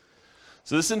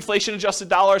 So this is inflation adjusted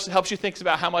dollars. It helps you think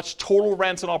about how much total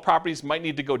rents on all properties might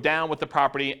need to go down with the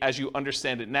property as you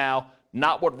understand it now,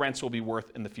 not what rents will be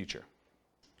worth in the future.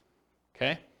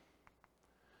 Okay?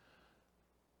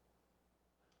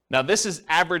 Now this is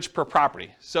average per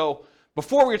property. So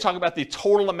before we were talking about the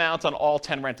total amount on all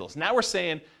 10 rentals. Now we're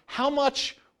saying how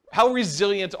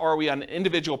resilient are we on an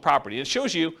individual property? It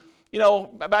shows you,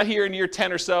 about here in year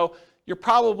 10 or so, you're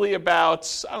probably about,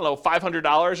 $500 or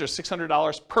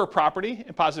 $600 per property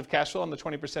in positive cash flow on the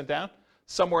 20% down,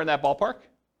 somewhere in that ballpark.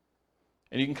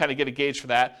 And you can kind of get a gauge for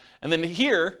that. And then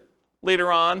here,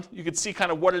 later on, you can see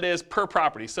kind of what it is per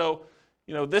property. So,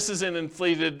 this is in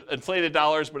inflated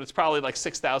dollars, but it's probably like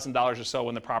 $6,000 or so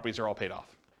when the properties are all paid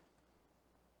off.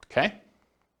 Okay?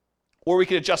 Or we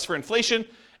could adjust for inflation,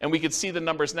 and we could see the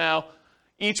numbers now.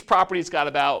 Each property's got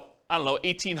about,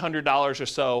 $1,800 or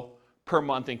so per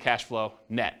month in cash flow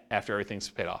net after everything's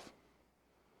paid off.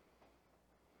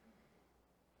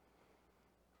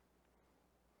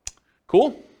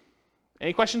 Cool?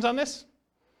 Any questions on this?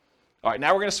 All right,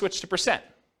 now we're going to switch to percent.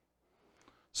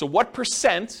 So what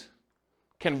percent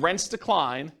can rents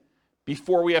decline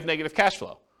before we have negative cash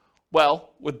flow?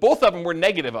 Well, with both of them, we're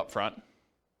negative up front,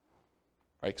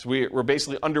 right? Because we're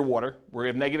basically underwater. We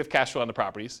have negative cash flow on the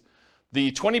properties.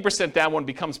 The 20% down one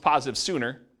becomes positive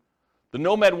sooner. The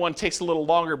Nomad one takes a little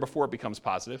longer before it becomes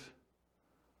positive.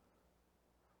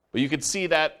 But you can see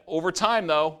that over time,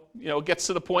 though, it gets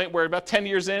to the point where about 10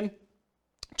 years in,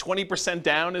 20%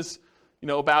 down is,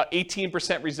 about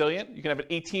 18% resilient. You can have an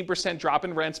 18% drop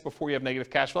in rents before you have negative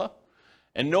cash flow.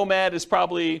 And Nomad is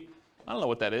probably, I don't know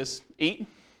what that is, 8,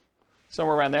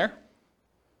 somewhere around there.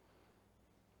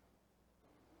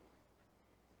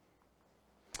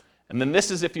 And then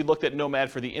this is if you looked at Nomad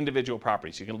for the individual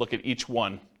properties. You can look at each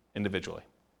one individually.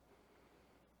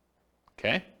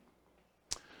 Okay?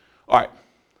 All right.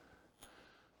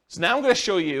 So now I'm going to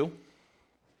show you,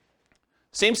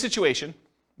 same situation,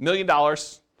 $1 million.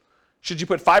 Should you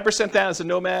put 5% down as a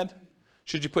Nomad?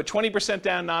 Should you put 20%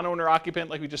 down non-owner occupant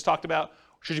like we just talked about?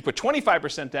 Should you put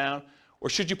 25% down? Or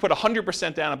should you put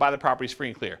 100% down and buy the properties free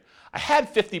and clear? I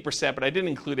had 50%, but I didn't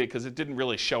include it because it didn't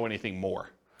really show anything more.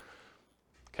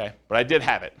 Okay, but I did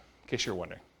have it, in case you're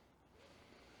wondering.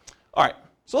 All right,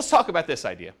 so let's talk about this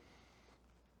idea.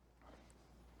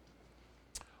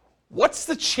 What's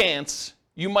the chance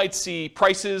you might see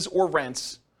prices or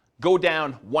rents go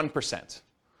down 1%?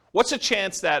 What's the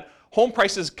chance that home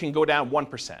prices can go down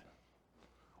 1%?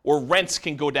 Or rents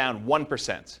can go down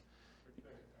 1%?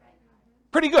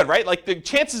 Pretty good, right? Like the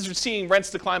chances of seeing rents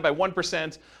decline by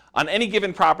 1% on any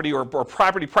given property or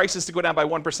property prices to go down by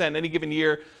 1% in any given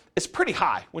year is pretty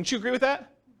high. Wouldn't you agree with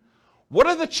that? What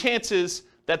are the chances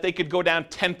that they could go down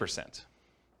 10%?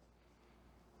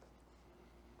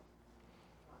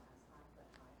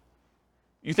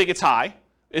 You think it's high?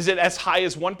 Is it as high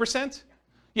as 1%?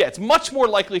 Yeah, it's much more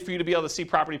likely for you to be able to see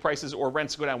property prices or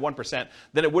rents go down 1%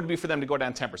 than it would be for them to go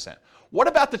down 10%. What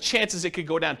about the chances it could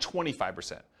go down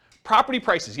 25%? Property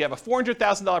prices, you have a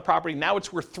 $400,000 property, now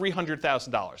it's worth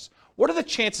 $300,000. What are the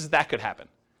chances that could happen?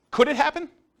 Could it happen?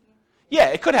 Yeah,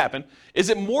 it could happen. Is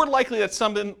it more likely that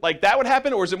something like that would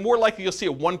happen, or is it more likely you'll see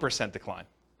a 1% decline?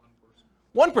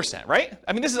 1%, right?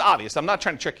 I mean, this is obvious. I'm not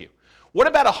trying to trick you. What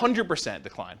about a 100%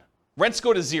 decline? Rents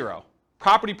go to 0.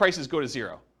 Property prices go to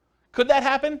 0. Could that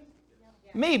happen?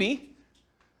 Maybe.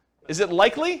 Is it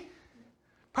likely?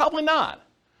 Probably not.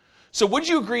 So would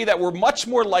you agree that we're much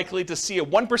more likely to see a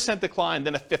 1% decline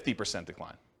than a 50%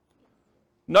 decline?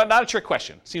 Not a trick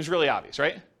question. Seems really obvious,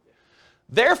 right?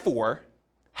 Therefore,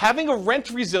 having a rent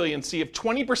resiliency of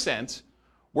 20%,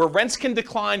 where rents can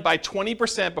decline by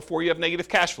 20% before you have negative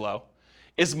cash flow,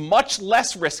 is much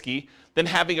less risky than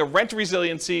having a rent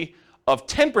resiliency of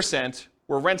 10%,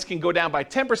 where rents can go down by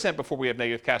 10% before we have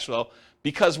negative cash flow,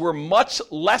 because we're much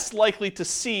less likely to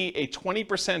see a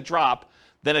 20% drop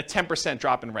than a 10%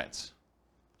 drop in rents.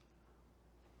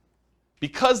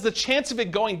 Because the chance of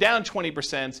it going down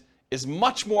 20% is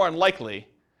much more unlikely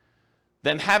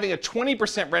than having a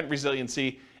 20% rent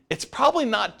resiliency, it's probably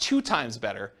not 2 times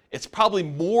better. It's probably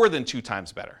more than 2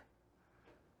 times better.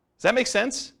 Does that make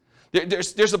sense?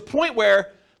 There's a point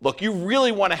where, look, you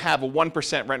really want to have a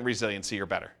 1% rent resiliency or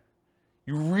better.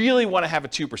 You really want to have a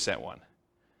 2% one.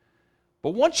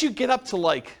 But once you get up to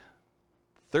like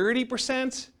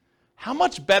 30%, how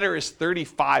much better is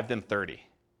 35 than 30?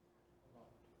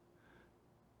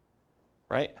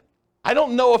 Right? I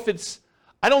don't know if it's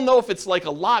like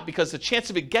a lot, because the chance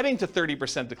of it getting to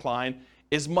 30% decline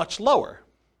is much lower.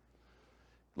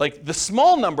 Like the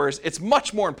small numbers, it's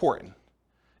much more important.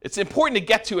 It's important to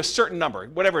get to a certain number,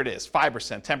 whatever it is,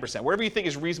 5%, 10%, whatever you think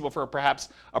is reasonable for perhaps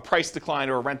a price decline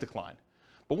or a rent decline.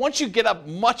 But once you get up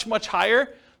much, much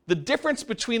higher, the difference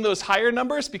between those higher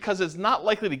numbers, because it's not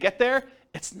likely to get there,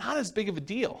 it's not as big of a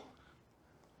deal.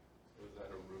 So is that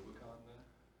a Rubicon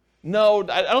then? No,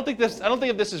 I don't think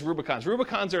of this as Rubicons.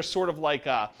 Rubicons are sort of like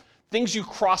things you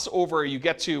cross over, you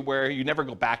get to where you never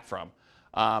go back from.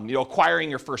 Acquiring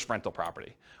your first rental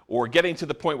property, or getting to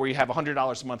the point where you have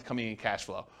 $100 a month coming in cash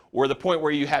flow, or the point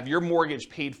where you have your mortgage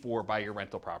paid for by your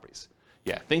rental properties.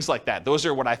 Yeah, things like that. Those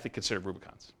are what I think considered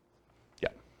Rubicons. Yeah.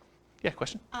 Yeah,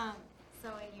 question? So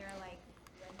in your rent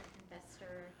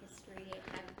investor history,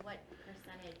 what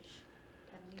percentage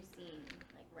have you seen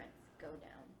rents go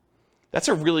down? That's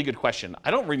a really good question.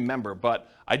 I don't remember,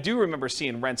 but I do remember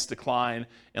seeing rents decline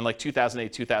in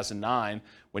 2008, 2009,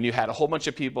 when you had a whole bunch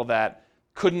of people that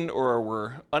couldn't or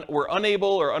were unable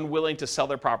or unwilling to sell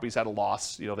their properties at a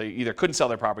loss. They either couldn't sell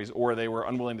their properties or they were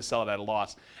unwilling to sell it at a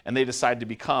loss, and they decided to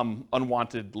become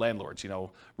unwanted landlords,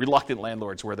 reluctant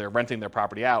landlords where they're renting their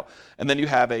property out. And then you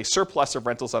have a surplus of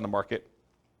rentals on the market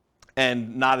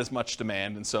and not as much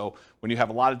demand. And so when you have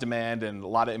a lot of demand and a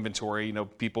lot of inventory,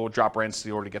 people drop rents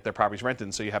in order to get their properties rented,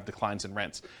 and so you have declines in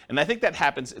rents. And I think that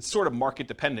happens, it's sort of market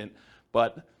dependent,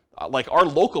 but like our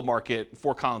local market,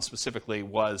 Fort Collins specifically,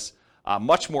 was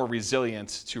much more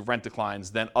resilient to rent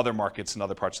declines than other markets in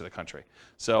other parts of the country.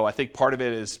 So I think part of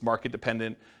it is market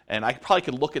dependent, and I probably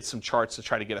could look at some charts to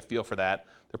try to get a feel for that.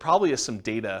 There probably is some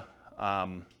data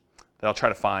that I'll try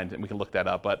to find, and we can look that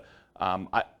up. But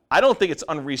I don't think it's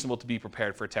unreasonable to be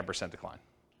prepared for a 10% decline.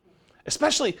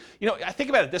 Especially, I think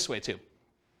about it this way too.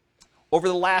 Over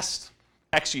the last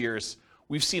X years,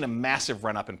 we've seen a massive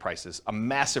run up in prices, a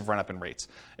massive run up in rates,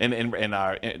 in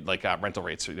rental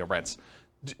rates, rents.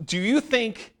 Do you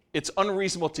think it's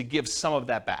unreasonable to give some of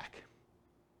that back?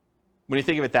 When you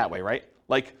think of it that way, right?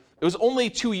 It was only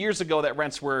 2 years ago that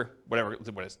rents were, what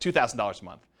is $2,000 a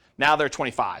month. Now they're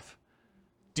 $25.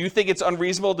 Do you think it's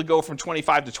unreasonable to go from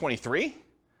 25 to 23?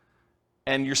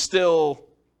 And you're still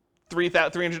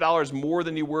 $300 more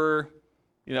than you were,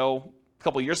 a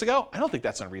couple of years ago? I don't think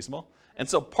that's unreasonable. And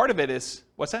so part of it is,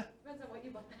 what's that? Depends on what you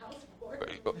bought the house for.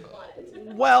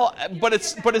 Well, but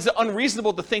is it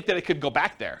unreasonable to think that it could go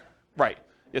back there? Right.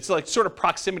 It's like sort of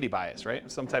proximity bias, right?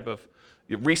 Some type of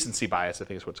recency bias, I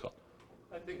think is what it's called.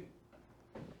 I think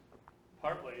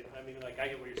partly, I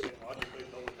get what you're saying logically,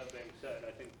 but with that being said,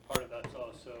 I think part of that's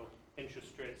also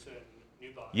interest rates and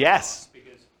new bonds. Yes.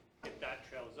 Because if that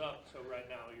trails up, so right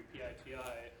now your PITI,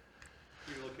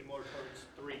 you're looking more towards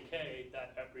 3K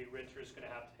that every renter is going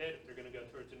to have to hit if they're going to go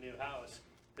towards a new house,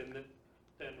 then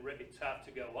rates have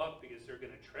to go up because they're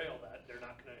going to trail that. They're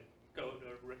not going to go to,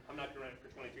 I'm not going to rent for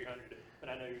 $2,300, but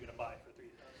I know you're going to buy it for $3,000.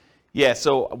 Yeah,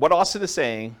 so what Austin is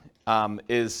saying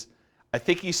is I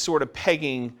think he's sort of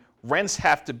pegging rents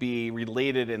have to be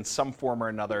related in some form or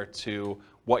another to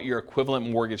what your equivalent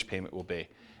mortgage payment will be.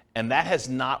 And that has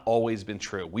not always been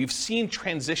true. We've seen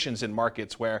transitions in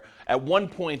markets where at one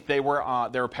point they were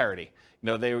parity. It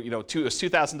was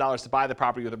 $2,000 to buy the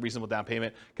property with a reasonable down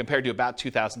payment compared to about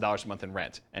 $2,000 a month in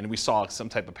rent. And we saw some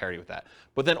type of parity with that.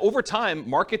 But then over time,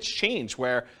 markets changed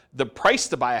where the price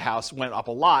to buy a house went up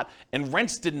a lot and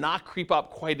rents did not creep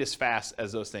up quite as fast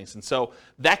as those things. And so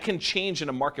that can change in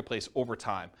a marketplace over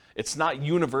time. It's not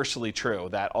universally true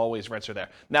that always rents are there.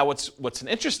 Now, what's an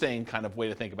interesting kind of way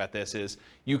to think about this is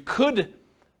you could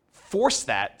force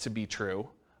that to be true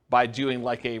by doing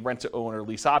like a rent-to-own or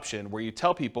lease option where you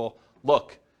tell people,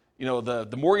 look,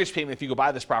 the mortgage payment if you go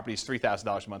buy this property is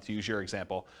 $3,000 a month, to use your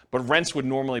example, but rents would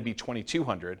normally be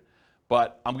 $2,200.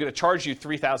 But I'm going to charge you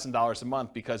 $3,000 a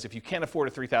month because if you can't afford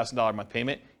a $3,000 a month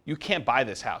payment, you can't buy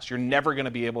this house. You're never going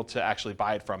to be able to actually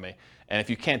buy it from me. And if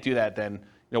you can't do that, then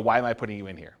why am I putting you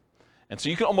in here? And so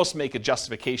you can almost make a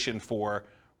justification for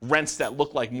rents that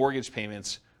look like mortgage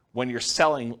payments when you're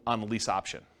selling on the lease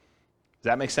option. Does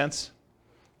that make sense?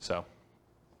 So,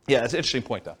 yeah, that's an interesting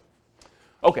point, though.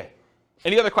 Okay.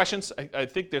 Any other questions? I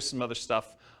think there's some other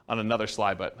stuff on another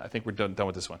slide, but I think we're done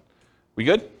with this one. We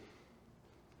good?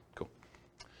 Cool.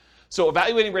 So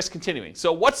evaluating risk continuing.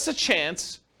 So what's the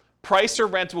chance price or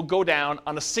rent will go down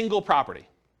on a single property?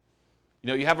 You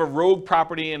know, you have a rogue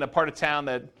property in a part of town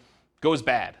that goes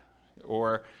bad,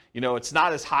 or, you know, it's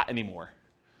not as hot anymore.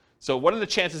 So what are the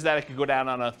chances that it could go down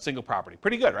on a single property?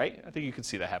 Pretty good, right? I think you could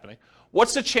see that happening.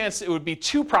 What's the chance it would be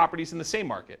two properties in the same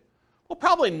market? Well,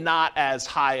 probably not as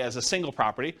high as a single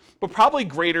property, but probably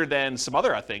greater than some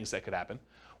other things that could happen.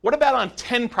 What about on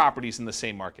 10 properties in the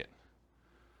same market?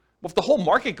 Well, if the whole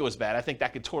market goes bad, I think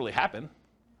that could totally happen,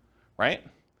 right?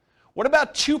 What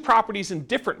about two properties in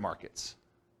different markets?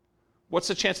 What's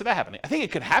the chance of that happening? I think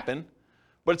it could happen,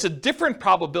 but it's a different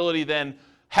probability than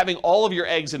having all of your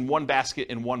eggs in one basket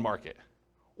in one market,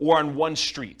 or on one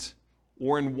street,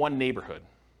 or in one neighborhood.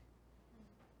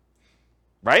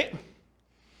 Right?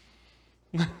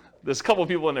 There's a couple of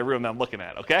people in the room that I'm looking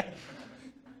at, okay?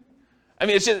 I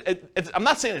mean, I'm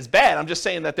not saying it's bad, I'm just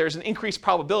saying that there's an increased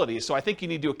probability, so I think you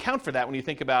need to account for that when you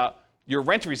think about your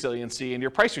rent resiliency and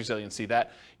your price resiliency,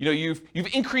 that, you know, you've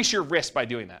increased your risk by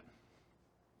doing that.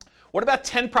 What about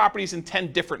 10 properties in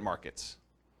 10 different markets?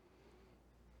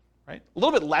 Right? A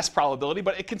little bit less probability,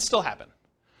 but it can still happen.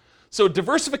 So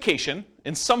diversification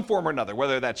in some form or another,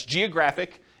 whether that's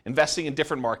geographic, investing in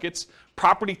different markets,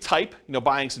 property type, you know,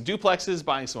 buying some duplexes,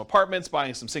 buying some apartments,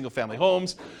 buying some single-family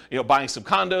homes, you know, buying some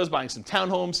condos, buying some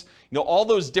townhomes, you know, all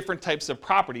those different types of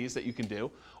properties that you can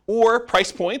do, or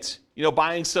price points, you know,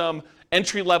 buying some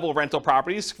entry-level rental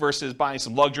properties versus buying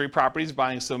some luxury properties,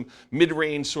 buying some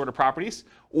mid-range sort of properties,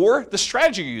 or the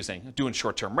strategy you're using. I'm doing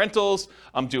short-term rentals,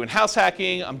 I'm doing house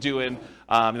hacking, I'm doing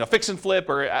you know, fix and flip,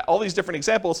 or all these different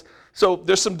examples. So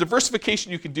there's some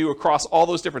diversification you can do across all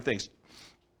those different things.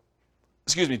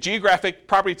 Excuse me, geographic,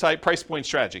 property type, price point,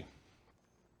 strategy.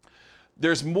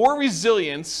 There's more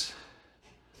resilience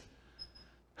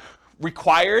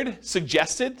required,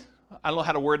 suggested, I don't know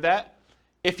how to word that,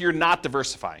 if you're not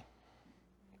diversifying,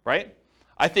 right?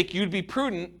 I think you'd be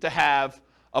prudent to have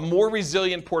a more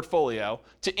resilient portfolio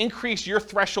to increase your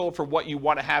threshold for what you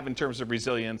want to have in terms of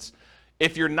resilience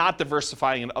if you're not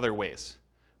diversifying in other ways.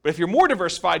 But if you're more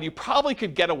diversified, you probably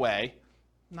could get away,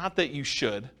 not that you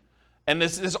should, and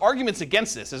there's arguments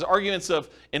against this. There's arguments of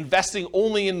investing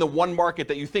only in the one market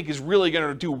that you think is really going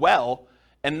to do well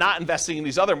and not investing in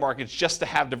these other markets just to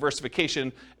have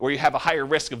diversification where you have a higher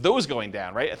risk of those going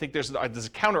down, right? I think there's a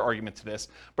counter argument to this.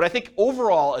 But I think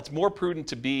overall, it's more prudent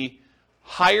to be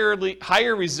higher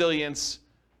resilience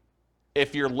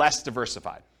if you're less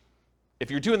diversified. If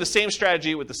you're doing the same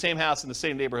strategy with the same house in the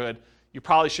same neighborhood, you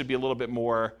probably should be a little bit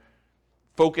more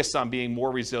focused on being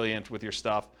more resilient with your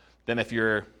stuff than if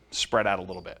you're spread out a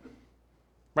little bit,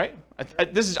 right?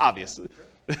 This is obvious.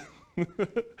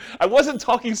 I wasn't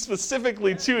talking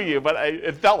specifically to you, but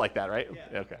it felt like that, right?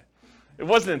 Yeah. Okay. It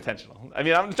wasn't intentional. I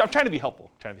mean, I'm trying to be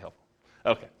helpful.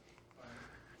 Okay.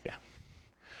 Yeah.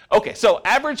 Okay, so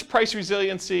average price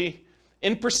resiliency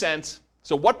in percent.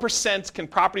 So what percent can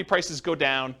property prices go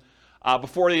down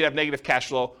before you have negative cash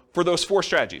flow for those four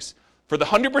strategies? For the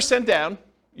 100% down,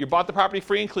 you bought the property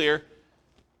free and clear,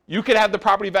 you could have the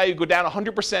property value go down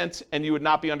 100% and you would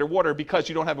not be underwater because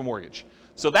you don't have a mortgage.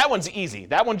 So that one's easy.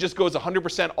 That one just goes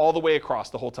 100% all the way across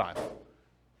the whole time.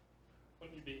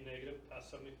 Wouldn't you be negative past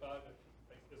 75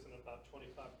 if isn't about 25%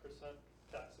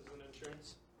 taxes and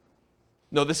insurance?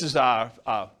 No, this is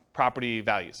property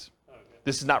values. Okay.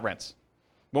 This is not rents.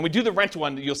 When we do the rent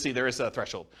one, you'll see there is a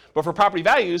threshold. But for property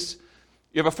values,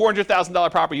 you have a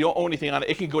 $400,000 property, you don't own anything on it,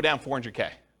 it can go down $400K. It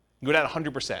can go down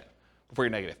 100% before you're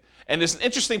negative. And there's an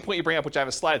interesting point you bring up, which I have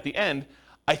a slide at the end.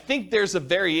 I think there's a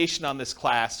variation on this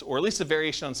class, or at least a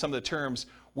variation on some of the terms,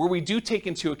 where we do take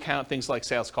into account things like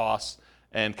sales costs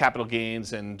and capital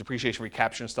gains and depreciation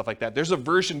recapture and stuff like that. There's a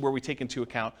version where we take into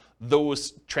account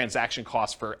those transaction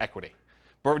costs for equity.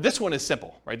 But this one is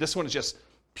simple, right? This one is just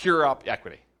pure up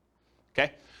equity,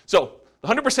 okay? So the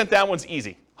 100% down one's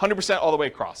easy. 100% all the way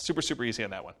across. Super, super easy on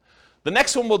that one. The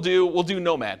next one we'll do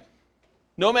Nomad.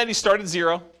 Nomad, you start at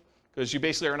 0, because you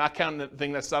basically are not counting the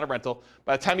thing that's not a rental.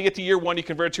 By the time you get to year 1, you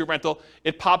convert it to a rental.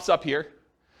 It pops up here.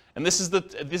 And this is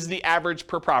the average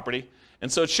per property.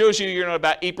 And so it shows you you're at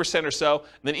about 8% or so. And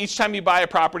then each time you buy a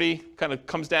property, kind of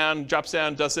comes down, drops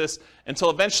down, does this, until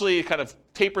eventually it kind of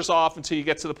tapers off until you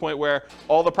get to the point where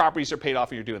all the properties are paid off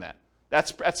and you're doing that.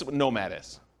 That's what Nomad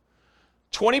is.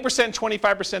 20%,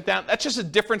 25% down, that's just a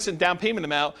difference in down payment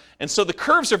amount. And so the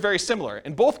curves are very similar.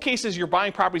 In both cases, you're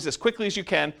buying properties as quickly as you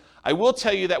can. I will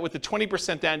tell you that with the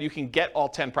 20% down, you can get all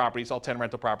 10 properties, all 10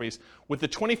 rental properties. With the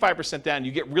 25% down,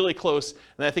 you get really close,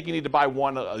 and I think you need to buy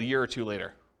one a year or two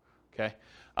later. Okay?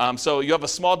 So you have a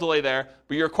small delay there,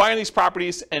 but you're acquiring these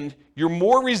properties, and you're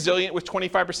more resilient with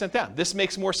 25% down. This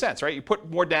makes more sense, right? You put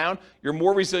more down, you're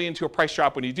more resilient to a price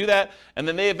drop when you do that, and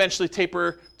then they eventually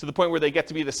taper to the point where they get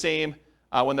to be the same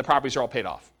when the properties are all paid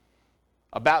off.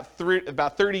 About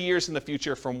 30 years in the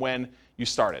future from when you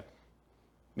started.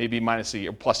 Maybe minus a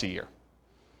year, plus a year.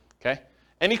 Okay?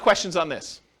 Any questions on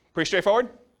this? Pretty straightforward?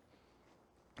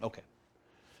 Okay.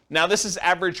 Now this is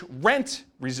average rent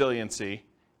resiliency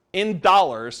in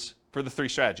dollars for the three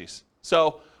strategies.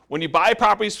 So when you buy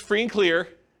properties free and clear,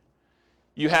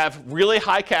 you have really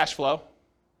high cash flow,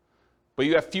 but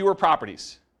you have fewer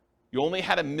properties. You only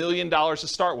had $1 million to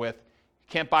start with. You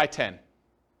can't buy 10. You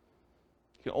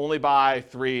can only buy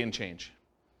 3 and change.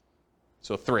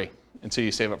 So 3 until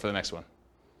you save up for the next one.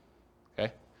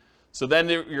 Okay? So then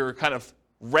your kind of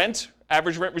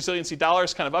average rent resiliency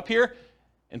dollars kind of up here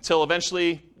until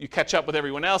eventually you catch up with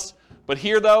everyone else. But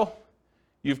here though,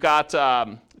 you've got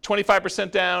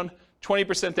 25% down,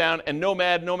 20% down, and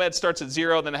Nomad. Nomad starts at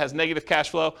 0, then it has negative cash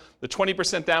flow. The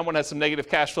 20% down one has some negative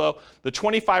cash flow. The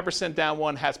 25% down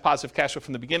one has positive cash flow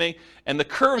from the beginning. And the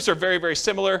curves are very, very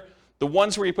similar. The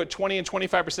ones where you put 20 and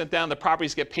 25% down, the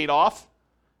properties get paid off.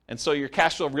 And so your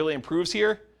cash flow really improves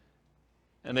here.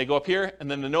 And they go up here. And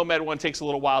then the Nomad one takes a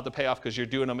little while to pay off because you're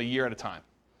doing them a year at a time.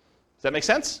 Does that make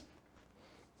sense?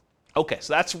 Okay,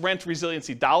 so that's rent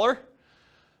resiliency dollar.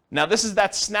 Now this is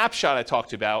that snapshot I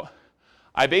talked about.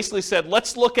 I basically said,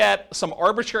 let's look at some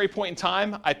arbitrary point in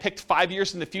time. I picked 5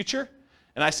 years in the future.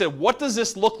 And I said, what does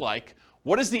this look like?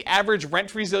 What is the average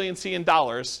rent resiliency in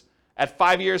dollars at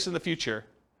 5 years in the future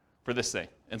for this thing?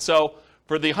 And so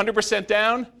for the 100%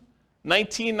 down,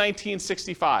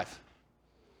 1965.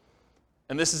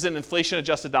 And this is in inflation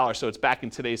adjusted dollars, so it's back in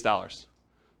today's dollars.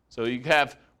 So you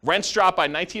have rents drop by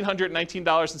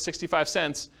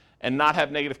 $1,919.65 and not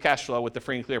have negative cash flow with the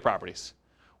free and clear properties.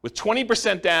 With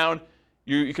 20% down,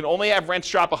 you can only have rents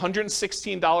drop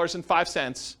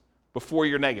 $116.05 before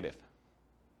you're negative.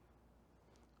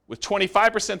 With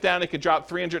 25% down, it could drop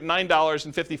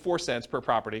 $309.54 per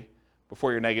property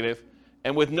before you're negative.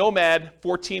 And with Nomad,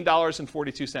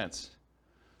 $14.42.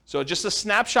 So just a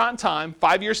snapshot in time,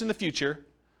 5 years in the future,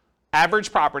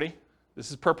 average property, this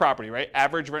is per property, right?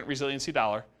 Average rent resiliency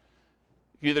dollar.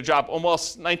 You either drop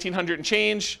almost $1,900 and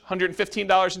change,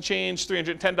 $115 and change,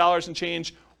 $310 and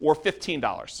change, or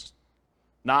 $15.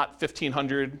 Not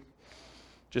 $1,500,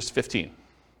 just 15.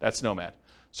 That's Nomad.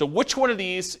 So which one of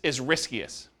these is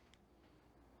riskiest?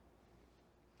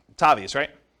 It's obvious, right?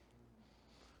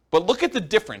 But look at the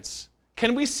difference.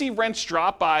 Can we see rents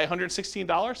drop by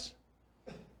 $116?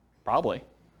 Probably.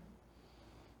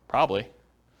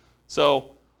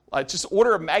 So just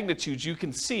order of magnitude, you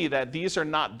can see that these are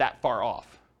not that far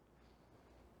off.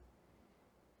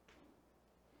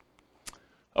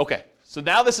 Okay, so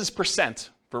now this is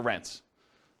percent for rents.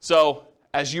 So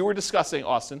as you were discussing,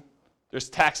 Austin, there's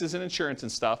taxes and insurance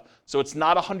and stuff, so it's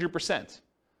not 100%.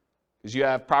 Because you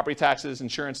have property taxes,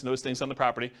 insurance, and those things on the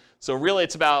property. So really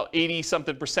it's about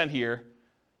 80-something% here.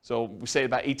 So we say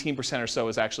about 18% or so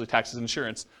is actually taxes and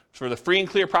insurance. For the free and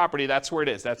clear property, that's where it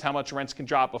is. That's how much rents can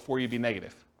drop before you be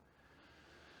negative.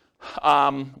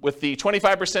 With the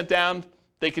 25% down,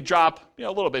 they could drop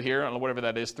a little bit here, I don't know, whatever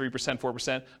that is, 3%,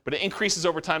 4%, but it increases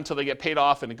over time until they get paid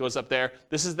off and it goes up there.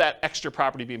 This is that extra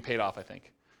property being paid off, I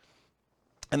think.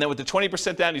 And then with the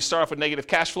 20% down, you start off with negative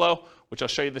cash flow, which I'll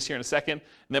show you this here in a second.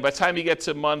 And then by the time you get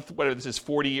to month, whatever this is,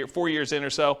 4 years in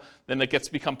or so, then it gets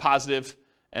to become positive.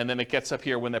 And then it gets up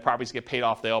here when the properties get paid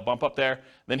off, they all bump up there.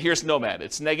 Then here's Nomad.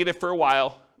 It's negative for a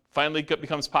while, finally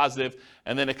becomes positive,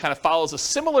 and then it kind of follows a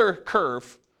similar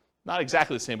curve, not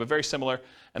exactly the same, but very similar.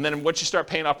 And then once you start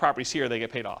paying off properties here, they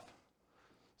get paid off.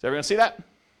 Does everyone see that?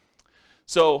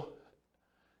 So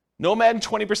Nomad and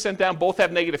 20% down both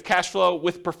have negative cash flow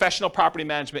with professional property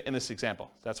management in this example.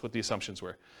 That's what the assumptions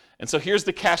were. And so here's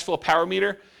the cash flow power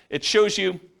meter. It shows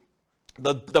you,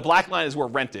 the black line is where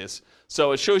rent is.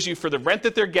 So it shows you for the rent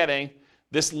that they're getting,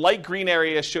 this light green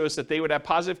area shows that they would have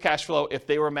positive cash flow if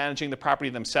they were managing the property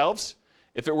themselves.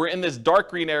 If it were in this dark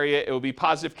green area, it would be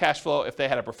positive cash flow if they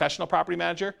had a professional property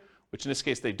manager, which in this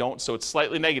case they don't, so it's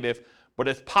slightly negative, but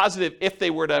it's positive if they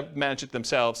were to manage it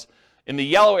themselves. In the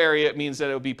yellow area, it means that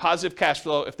it would be positive cash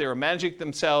flow if they were managing it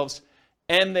themselves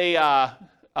and they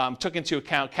took into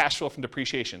account cash flow from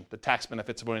depreciation, the tax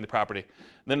benefits of owning the property.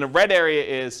 And then the red area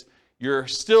is you're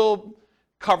still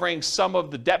covering some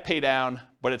of the debt pay down,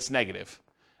 but it's negative.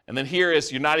 And then here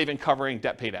is you're not even covering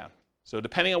debt pay down. So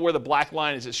depending on where the black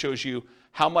line is, it shows you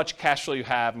how much cash flow you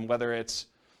have and whether it's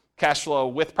cash flow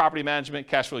with property management,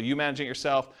 cash flow you managing it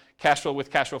yourself, cash flow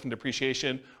with cash flow from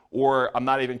depreciation, or I'm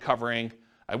not even covering,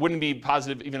 I wouldn't be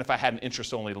positive even if I had an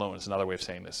interest-only loan is another way of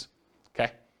saying this,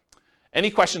 okay?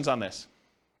 Any questions on this?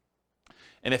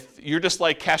 And if you're just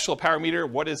like cash flow power meter,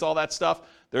 what is all that stuff?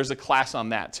 There's a class on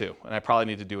that too, and I probably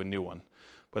need to do a new one.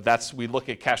 But we look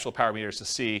at cash flow power meters to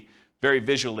see very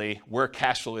visually where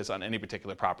cash flow is on any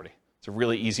particular property. It's a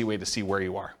really easy way to see where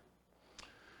you are.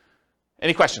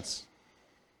 Any questions?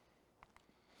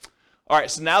 All right,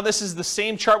 so now this is the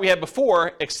same chart we had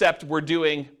before, except we're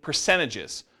doing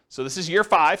percentages. So this is year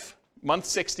 5, month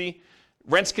 60.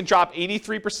 Rents can drop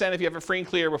 83% if you have a free and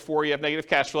clear before you have negative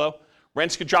cash flow.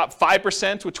 Rents could drop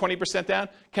 5% with 20% down.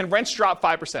 Can rents drop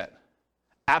 5%?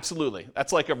 Absolutely.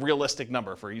 That's like a realistic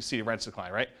number for you see rents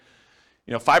decline, right?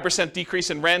 5% decrease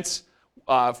in rents.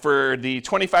 For the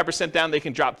 25% down, they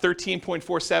can drop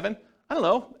 13.47. I don't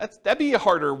know. That'd be a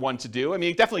harder one to do. I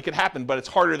mean, it definitely could happen, but it's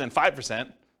harder than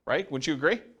 5%, right? Wouldn't you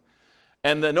agree?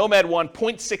 And the Nomad one,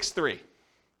 0.63.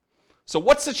 So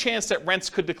what's the chance that rents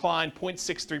could decline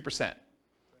 0.63%?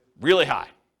 Really high.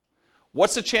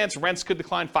 What's the chance rents could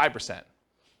decline 5%?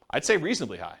 I'd say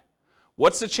reasonably high.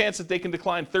 What's the chance that they can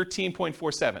decline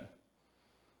 13.47?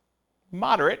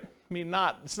 Moderate. I mean,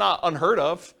 it's not unheard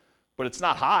of, but it's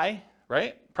not high,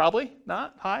 right? Probably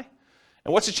not high.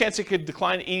 And what's the chance it could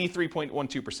decline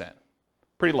 83.12%?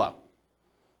 Pretty low.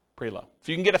 Pretty low. If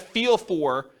you can get a feel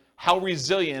for how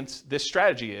resilient this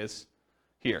strategy is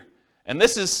here. And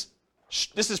this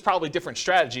is probably different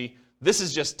strategy. This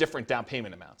is just different down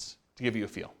payment amounts to give you a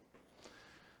feel.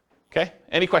 Okay?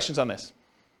 Any questions on this?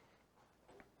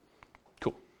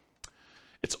 Cool.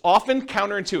 It's often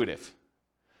counterintuitive.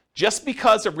 Just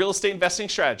because a real estate investing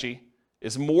strategy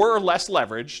is more or less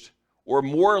leveraged or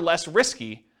more or less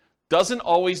risky doesn't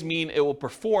always mean it will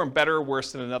perform better or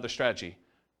worse than another strategy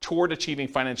toward achieving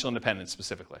financial independence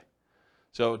specifically.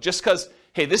 So just because,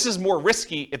 hey, this is more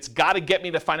risky, it's got to get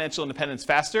me to financial independence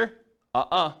faster?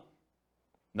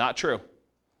 Not true.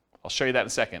 I'll show you that in a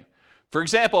second. For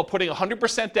example, putting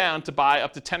 100% down to buy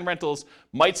up to 10 rentals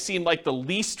might seem like the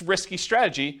least risky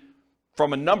strategy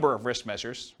from a number of risk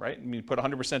measures, right? I mean, put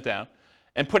 100% down.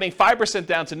 And putting 5%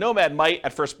 down to Nomad might,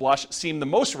 at first blush, seem the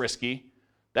most risky.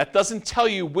 That doesn't tell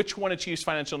you which one achieves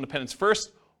financial independence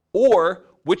first or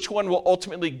which one will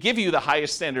ultimately give you the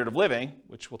highest standard of living,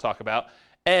 which we'll talk about.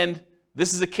 And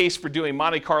this is a case for doing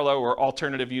Monte Carlo or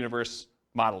alternative universe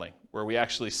modeling, where we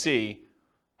actually see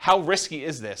how risky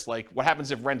is this? Like, what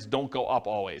happens if rents don't go up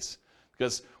always?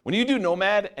 Because when you do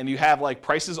Nomad and you have like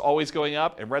prices always going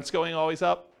up and rents going always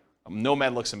up,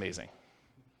 Nomad looks amazing,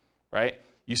 right?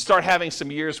 You start having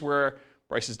some years where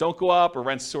prices don't go up or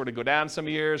rents sort of go down some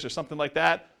years or something like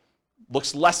that. It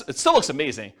still looks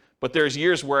amazing, but there's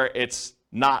years where it's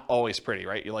not always pretty,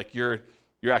 right? You're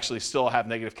actually still have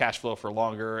negative cash flow for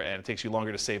longer and it takes you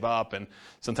longer to save up and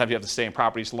sometimes you have to stay in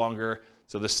properties longer.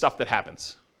 So there's stuff that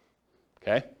happens,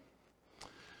 okay?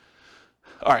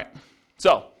 All right,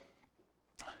 so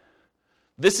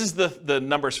this is the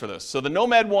numbers for those. So the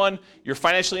Nomad one, you're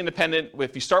financially independent.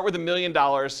 If you start with $1 million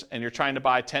and you're trying to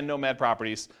buy 10 Nomad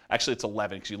properties, actually it's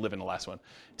 11 because you live in the last one.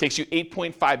 It takes you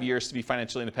 8.5 years to be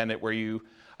financially independent where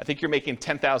I think you're making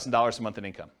 $10,000 a month in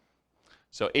income.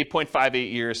 So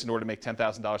 8.58 years in order to make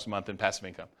 $10,000 a month in passive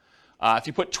income. If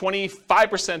you put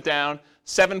 25% down,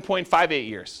 7.58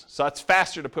 years. So that's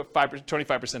faster to put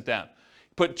 25% down.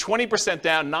 Put 20%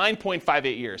 down,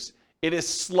 9.58 years. It is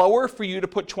slower for you to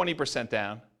put 20%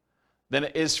 down than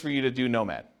it is for you to do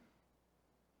Nomad.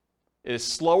 It is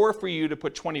slower for you to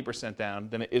put 20% down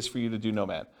than it is for you to do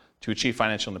Nomad to achieve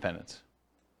financial independence.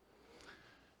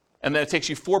 And then it takes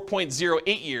you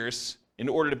 4.08 years in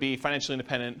order to be financially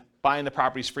independent, buying the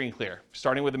properties free and clear.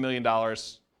 Starting with $1 million,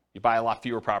 you buy a lot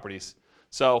fewer properties.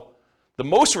 So the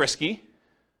most risky,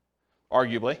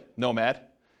 arguably, Nomad,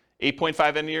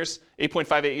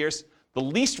 8.58 years. The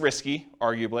least risky,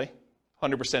 arguably,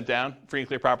 100% down, free and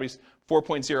clear properties,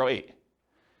 4.08.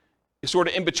 It's sort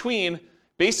of in between.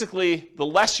 Basically, the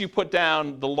less you put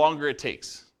down, the longer it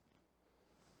takes.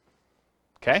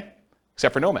 Okay?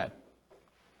 Except for Nomad.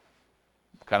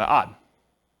 Kind of odd.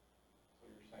 So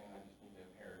you're saying I just need to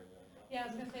inherit it? Yeah, I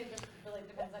was going to say this really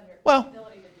depends on your Well,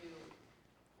 ability to do.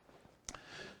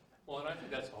 Well, and I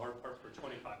think that's the hard part for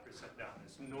 25% down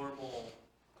is normal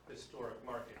historic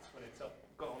markets when it's up,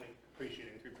 only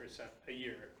appreciating 3% a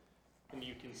year, and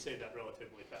you can say that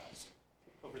relatively fast.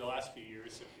 Over the last few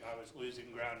years, if I was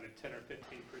losing ground at 10 or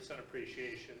 15%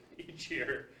 appreciation each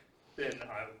year, then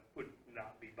I would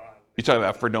not be buying. You're talking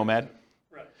about for Nomad?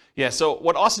 Right. Yeah, so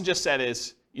what Austin just said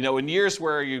is, in years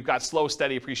where you've got slow,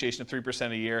 steady appreciation of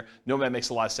 3% a year, Nomad makes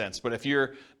a lot of sense. But if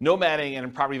you're nomading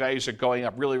and property values are going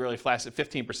up really, really fast at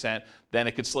 15%, then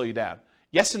it could slow you down.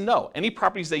 Yes and no. Any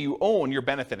properties that you own, you're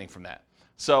benefiting from that.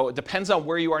 So it depends on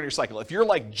where you are in your cycle. If you're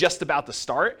like just about to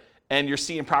start and you're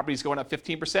seeing properties going up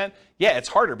 15%, yeah, it's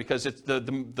harder because it's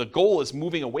the goal is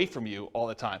moving away from you all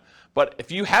the time. But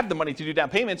if you have the money to do down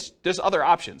payments, there's other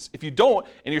options. If you don't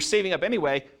and you're saving up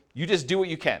anyway, you just do what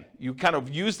you can. You kind of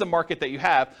use the market that you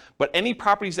have, but any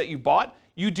properties that you bought,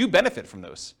 you do benefit from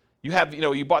those. You have,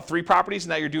 you bought 3 properties, and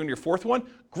now you're doing your 4th one.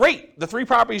 Great. The 3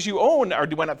 properties you own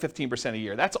went up 15% a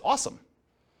year. That's awesome.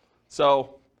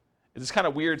 So it's kind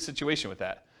of weird situation with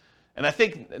that. And I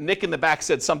think Nick in the back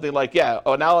said something like,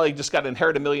 now I just got to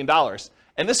inherit $1 million.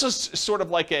 And this was sort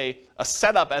of like a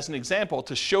setup as an example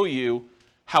to show you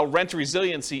how rent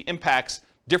resiliency impacts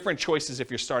different choices if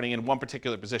you're starting in one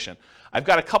particular position. I've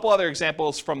got a couple other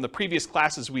examples from the previous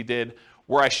classes we did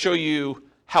where I show you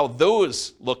how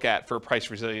those look at for price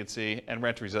resiliency and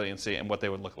rent resiliency and what they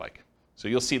would look like. So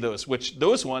you'll see those, which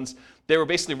those ones, they were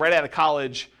basically right out of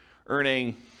college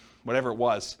earning whatever it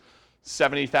was,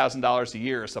 $70,000 a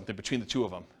year or something between the two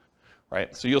of them,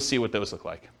 right? So you'll see what those look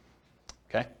like.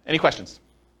 Okay, any questions?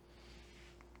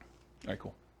 All right,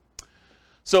 cool.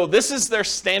 So this is their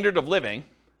standard of living.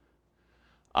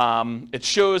 It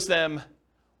shows them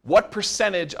what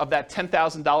percentage of that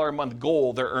 $10,000 a month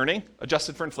goal they're earning,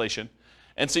 adjusted for inflation.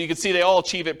 And so you can see they all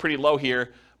achieve it pretty low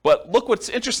here. But look what's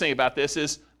interesting about this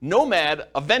is Nomad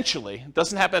eventually, it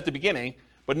doesn't happen at the beginning,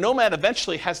 but Nomad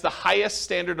eventually has the highest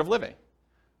standard of living.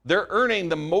 They're earning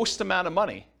the most amount of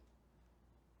money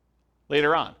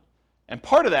later on. And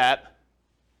part of that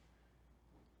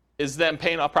is them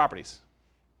paying off properties.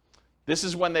 This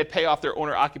is when they pay off their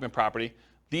owner-occupant property.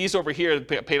 These over here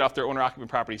paid off their owner-occupant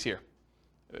properties here.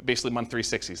 Basically month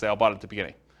 360s. They all bought it at the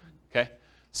beginning. Okay?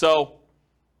 So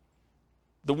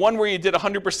the one where you did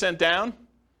 100% down,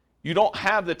 you don't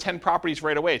have the 10 properties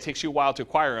right away. It takes you a while to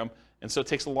acquire them, and so it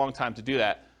takes a long time to do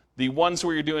that. The ones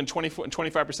where you're doing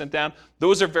 25% down,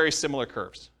 those are very similar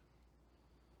curves.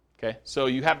 Okay? So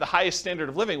you have the highest standard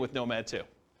of living with Nomad too,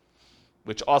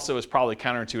 which also is probably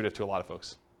counterintuitive to a lot of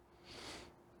folks.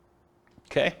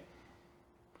 Okay?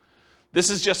 This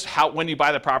is just when you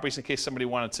buy the properties in case somebody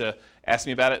wanted to ask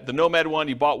me about it. The Nomad one,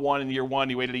 you bought one in year 1,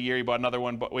 you waited a year, you bought another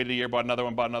one, waited a year, bought another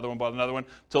one, bought another one, bought another one,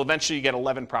 until eventually you get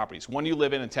 11 properties. 1 you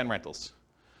live in and 10 rentals.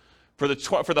 For the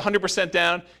 100%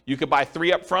 down, you could buy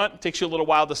 3 up front. It takes you a little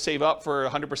while to save up for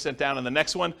 100% down in the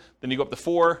next one. Then you go up to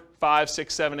 4, 5,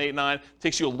 6, 7, 8, 9. It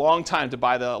takes you a long time to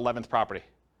buy the 11th property,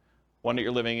 one that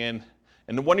you're living in.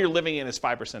 And the one you're living in is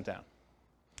 5% down.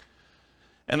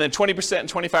 And then 20%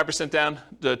 and 25% down.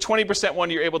 The 20%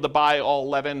 one, you're able to buy all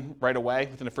 11 right away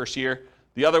within the first year.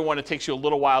 The other one, it takes you a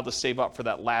little while to save up for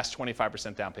that last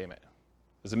 25% down payment.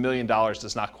 Because $1 million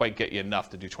does not quite get you enough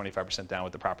to do 25% down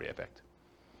with the property I picked.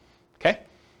 Okay?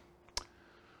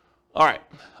 All right.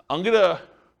 I'm going to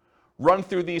run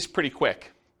through these pretty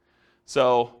quick.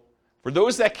 So for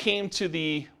those that came to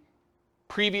the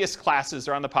previous classes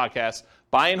or on the podcast,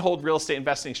 buy and hold real estate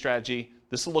investing strategy,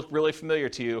 this will look really familiar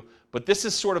to you, but this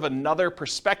is sort of another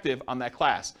perspective on that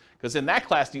class. Because in that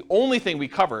class, the only thing we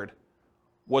covered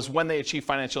was when they achieve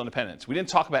financial independence. We didn't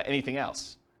talk about anything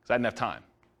else because I didn't have time.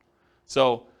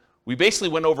 So we basically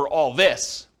went over all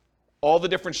this, all the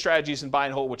different strategies in buy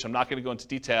and hold, which I'm not going to go into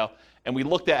detail, and we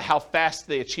looked at how fast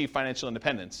they achieve financial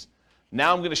independence.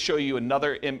 Now I'm going to show you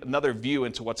another view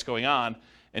into what's going on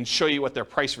and show you what their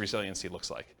price resiliency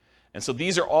looks like. And so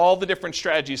these are all the different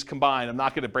strategies combined. I'm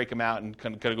not going to break them out and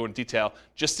kind of go into detail,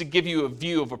 just to give you a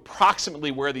view of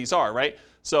approximately where these are, right?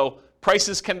 So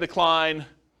prices can decline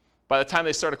by the time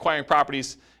they start acquiring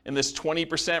properties in this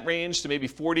 20% range to maybe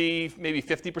 40, maybe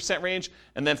 50% range.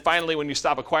 And then finally, when you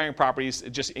stop acquiring properties,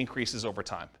 it just increases over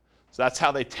time. So that's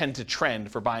how they tend to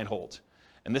trend for buy and hold.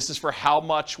 And this is for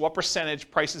what percentage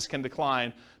prices can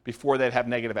decline before they'd have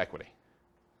negative equity.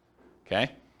 Okay?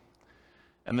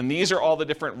 And then these are all the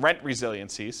different rent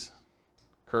resiliencies,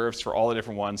 curves for all the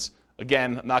different ones.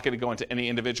 Again, I'm not going to go into any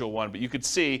individual one, but you could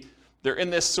see they're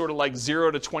in this sort of like 0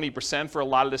 to 20% for a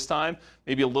lot of this time,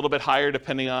 maybe a little bit higher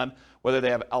depending on whether they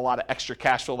have a lot of extra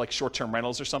cash flow like short-term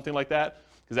rentals or something like that,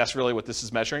 because that's really what this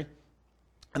is measuring.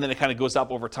 And then it kind of goes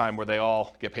up over time where they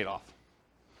all get paid off.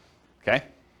 Okay?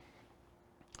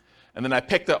 And then I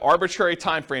picked an arbitrary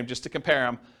time frame just to compare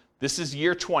them. This is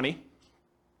year 20,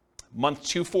 month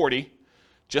 240,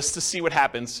 just to see what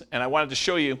happens. And I wanted to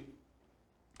show you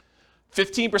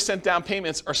 15% down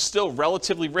payments are still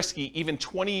relatively risky even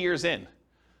 20 years in.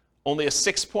 Only a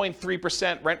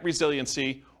 6.3% rent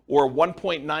resiliency or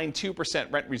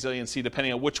 1.92% rent resiliency,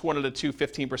 depending on which one of the two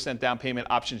 15% down payment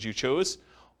options you chose.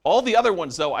 All the other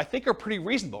ones, though, I think are pretty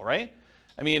reasonable, right?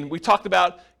 I mean, we talked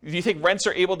about, do you think rents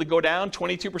are able to go down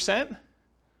 22%?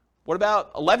 What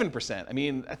about 11%? I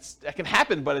mean, that can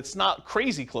happen, but it's not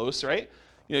crazy close, right?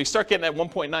 You know, you start getting at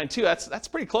 1.92, that's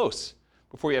pretty close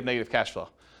before you have negative cash flow.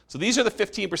 So these are the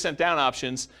 15% down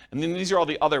options, and then these are all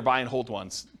the other buy and hold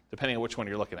ones, depending on which one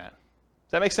you're looking at.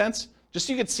 Does that make sense? Just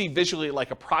so you can see visually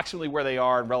like approximately where they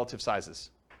are in relative sizes.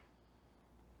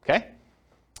 Okay?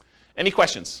 Any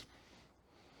questions?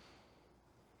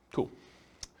 Cool.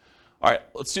 All right,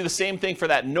 let's do the same thing for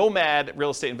that Nomad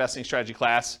real estate investing strategy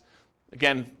class.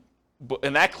 Again,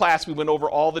 in that class, we went over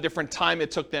all the different time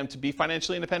it took them to be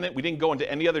financially independent. We didn't go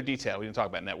into any other detail. We didn't talk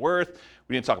about net worth.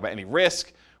 We didn't talk about any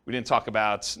risk. We didn't talk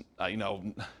about,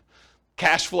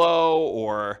 cash flow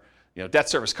or debt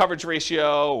service coverage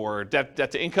ratio or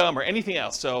debt to income or anything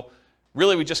else. So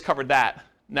really, we just covered that.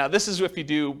 Now, this is if you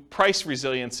do price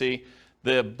resiliency.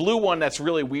 The blue one that's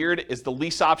really weird is the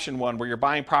lease option one, where you're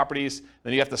buying properties,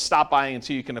 then you have to stop buying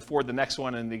until you can afford the next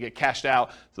one and they get cashed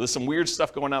out. So there's some weird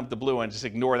stuff going on with the blue one. Just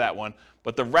ignore that one.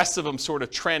 But the rest of them sort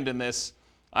of trend in this,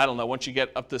 I don't know, once you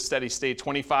get up to steady state,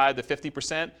 25 to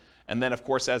 50%. And then, of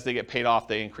course, as they get paid off,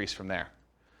 they increase from there.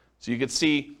 So you can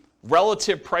see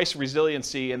relative price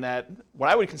resiliency in that what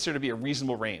I would consider to be a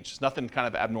reasonable range. There's nothing kind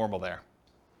of abnormal there.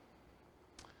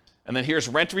 And then here's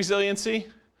rent resiliency.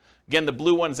 Again, the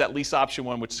blue one is that lease option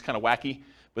one, which is kind of wacky.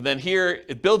 But then here,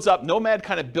 it builds up. Nomad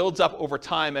kind of builds up over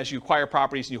time as you acquire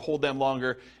properties and you hold them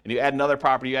longer, and you add another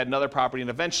property, and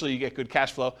eventually you get good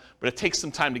cash flow. But it takes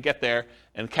some time to get there,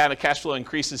 and kind of cash flow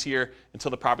increases here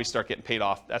until the properties start getting paid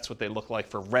off. That's what they look like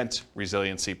for rent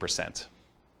resiliency percent.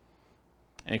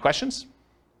 Any questions?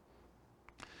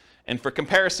 And for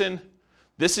comparison,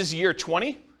 this is year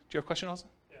 20. Do you have a question, Austin?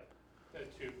 Yeah,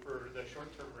 for the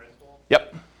short-term rental.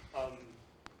 Yep.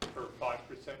 For 5%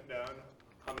 down,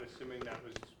 I'm assuming that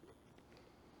was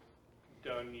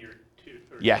done year 2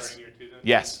 or Yes. starting year 2 then?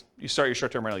 Yes. You start your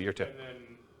short-term rental year 2. And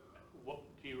then,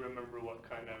 do you remember what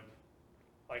kind of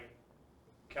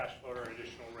cash flow or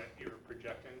additional rent you were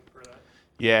projecting for that?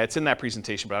 Yeah, it's in that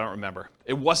presentation, but I don't remember.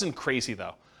 It wasn't crazy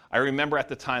though. I remember at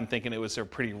the time thinking it was a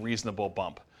pretty reasonable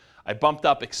bump. I bumped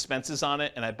up expenses on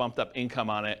it and I bumped up income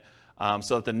on it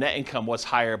so that the net income was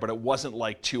higher, but it wasn't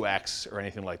like 2x or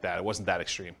anything like that. It wasn't that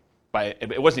extreme.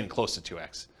 It wasn't even close to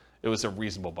 2x. It was a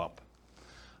reasonable bump.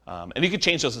 And you can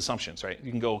change those assumptions, right?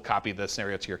 You can go copy the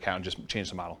scenario to your account and just change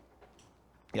the model.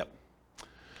 Yep.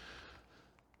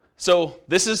 So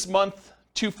this is month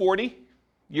 240,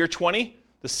 year 20.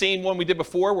 The same one we did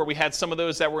before where we had some of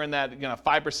those that were in that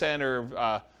 5%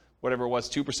 or whatever it was,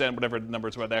 2%, whatever the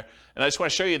numbers were there. And I just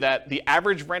want to show you that the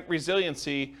average rent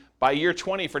resiliency by year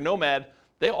 20 for Nomad,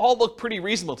 they all look pretty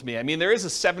reasonable to me. I mean, there is a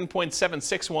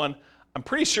 7.76 one. I'm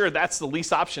pretty sure that's the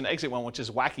lease option exit one, which is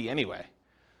wacky anyway.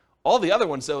 All the other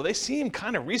ones, though, they seem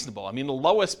kind of reasonable. I mean, the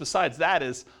lowest besides that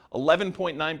is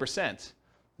 11.9%.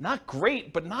 Not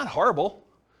great, but not horrible.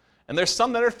 And there's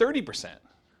some that are 30%.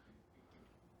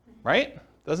 Right?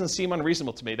 Doesn't seem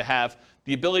unreasonable to me to have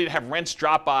the ability to have rents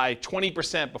drop by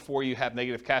 20% before you have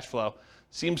negative cash flow.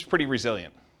 Seems pretty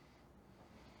resilient.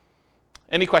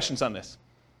 Any questions on this?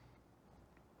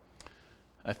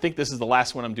 I think this is the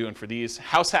last one I'm doing for these.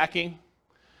 House hacking.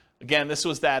 Again, this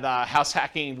was that house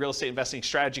hacking real estate investing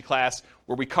strategy class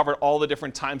where we covered all the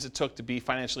different times it took to be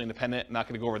financially independent. I'm not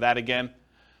going to go over that again.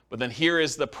 But then here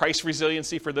is the price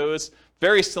resiliency for those.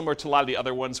 Very similar to a lot of the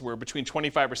other ones where between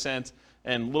 25%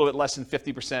 and a little bit less than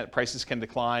 50% prices can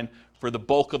decline for the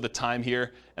bulk of the time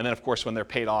here. And then, of course, when they're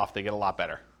paid off, they get a lot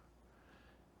better.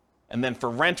 And then for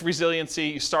rent resiliency,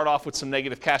 you start off with some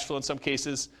negative cash flow in some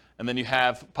cases, and then you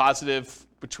have positive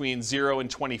between 0 and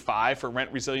 25 for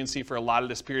rent resiliency for a lot of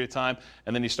this period of time,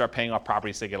 and then you start paying off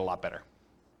properties, they get a lot better.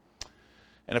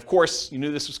 And of course, you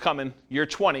knew this was coming. Year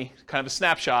 20, kind of a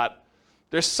snapshot.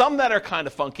 There's some that are kind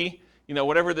of funky.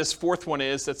 Whatever this fourth one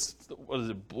is, that's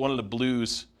one of the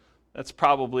blues. That's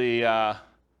probably a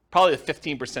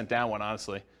 15% down one,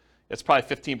 honestly. It's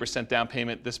probably 15% down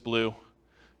payment, this blue,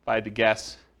 if I had to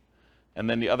guess. And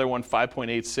then the other one,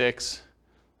 5.86.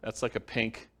 That's like a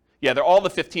pink. Yeah, they're all the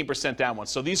 15% down ones.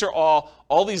 So these are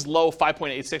all these low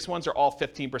 5.86 ones are all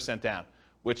 15% down,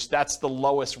 which that's the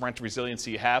lowest rent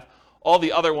resiliency you have. All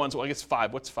the other ones, well, I guess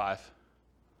 5. What's 5?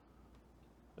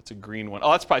 That's a green one.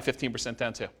 Oh, that's probably 15%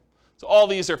 down too. So all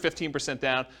these are 15%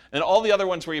 down. And all the other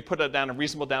ones where you put down a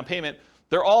reasonable down payment,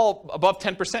 they're all above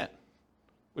 10%,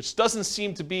 which doesn't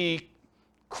seem to be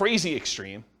crazy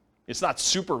extreme. It's not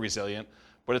super resilient,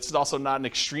 but it's also not an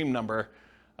extreme number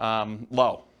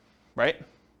low, right?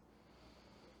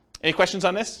 Any questions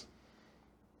on this?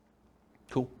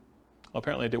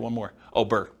 apparently I did one more. Oh,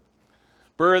 BRRRR.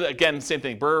 BRRRR, again, same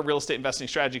thing. BRRRR, real estate investing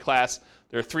strategy class.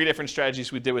 There are 3 different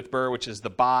strategies we did with BRRRR, which is the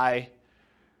buy,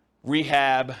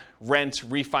 rehab, rent,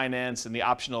 refinance, and the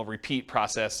optional repeat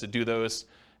process to do those.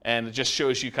 And it just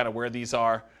shows you kind of where these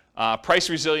are. Price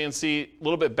resiliency, a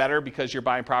little bit better because you're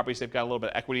buying properties. They've got a little bit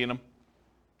of equity in them.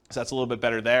 So that's a little bit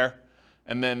better there.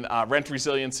 And then rent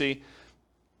resiliency,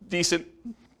 decent,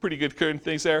 pretty good current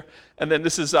things there. And then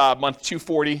this is month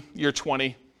 240, year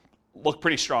 20. Look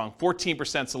pretty strong.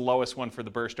 14% is the lowest one for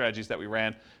the BRRRR strategies that we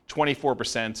ran.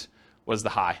 24% was the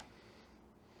high.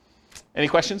 Any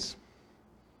questions?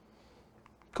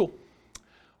 Cool.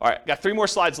 All right, got 3 more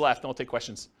slides left, and we'll take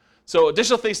questions. So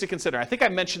additional things to consider. I think I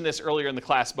mentioned this earlier in the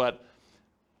class, but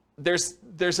there's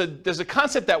a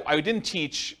concept that I didn't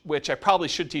teach, which I probably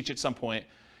should teach at some point.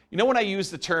 You know when I use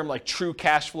the term like true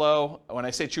cash flow, when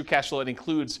I say true cash flow, it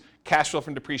includes cash flow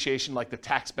from depreciation, like the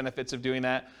tax benefits of doing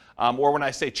that. Or when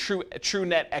I say true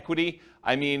net equity,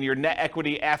 I mean your net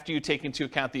equity after you take into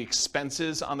account the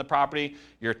expenses on the property,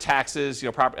 your taxes,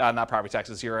 not property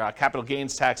taxes, your capital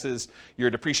gains taxes, your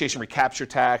depreciation recapture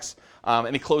tax,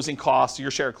 any closing costs,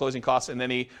 your share of closing costs, and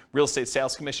any real estate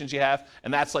sales commissions you have.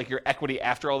 And that's like your equity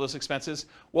after all those expenses.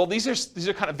 Well, these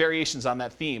are kind of variations on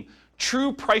that theme.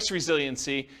 True price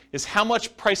resiliency is how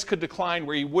much price could decline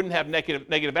where you wouldn't have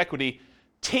negative equity,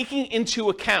 taking into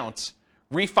account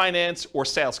refinance or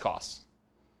sales costs.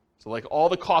 So like all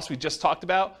the costs we just talked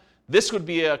about, this would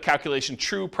be a calculation.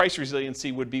 True price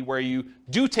resiliency would be where you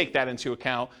do take that into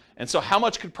account. And so how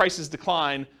much could prices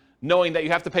decline knowing that you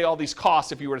have to pay all these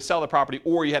costs if you were to sell the property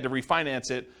or you had to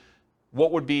refinance it?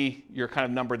 What would be your kind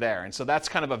of number there? And so that's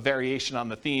kind of a variation on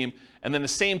the theme. And then the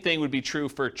same thing would be true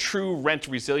for true rent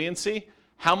resiliency.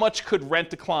 How much could rent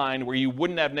decline where you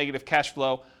wouldn't have negative cash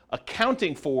flow,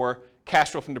 accounting for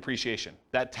cash flow from depreciation,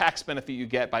 that tax benefit you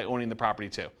get by owning the property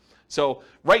too. So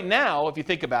right now, if you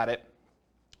think about it,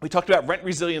 we talked about rent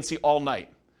resiliency all night.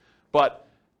 But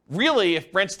really,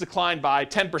 if rents declined by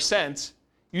 10%,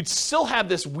 you'd still have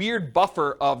this weird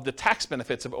buffer of the tax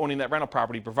benefits of owning that rental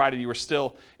property, provided you were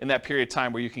still in that period of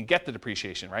time where you can get the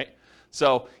depreciation, right?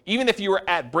 So even if you were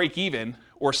at break even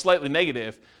or slightly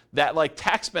negative, that like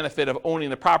tax benefit of owning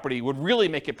the property would really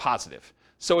make it positive.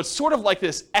 So it's sort of like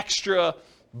this extra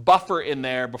buffer in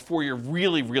there before you're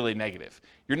really, really negative.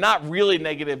 You're not really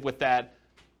negative with that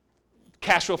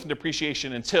cash flow from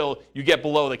depreciation until you get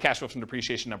below the cash flow from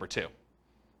depreciation number 2. Does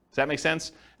that make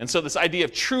sense? And so this idea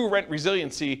of true rent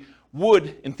resiliency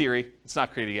would, in theory, it's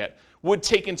not created yet, would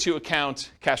take into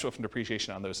account cash flow from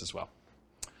depreciation on those as well.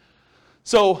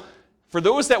 So for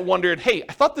those that wondered, hey,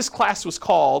 I thought this class was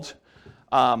called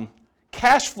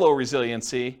cash flow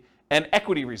resiliency and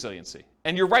equity resiliency.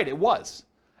 And you're right, it was.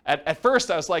 At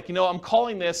first, I was like, I'm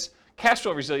calling this cash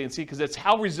flow resiliency because it's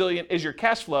how resilient is your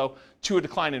cash flow to a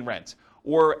decline in rent.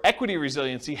 Or equity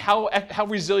resiliency, how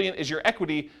resilient is your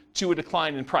equity to a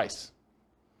decline in price.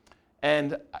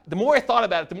 And the more I thought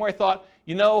about it, the more I thought,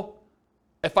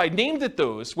 if I named it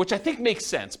those, which I think makes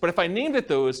sense, but if I named it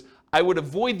those, I would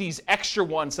avoid these extra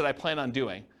ones that I plan on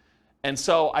doing. And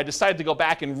so I decided to go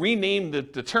back and rename the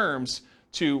terms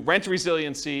to rent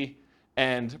resiliency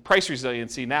and price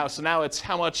resiliency now. So now it's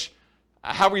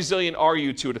how resilient are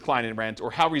you to a decline in rent,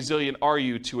 or how resilient are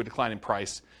you to a decline in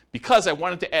price? Because I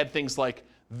wanted to add things like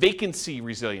vacancy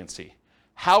resiliency.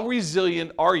 How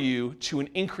resilient are you to an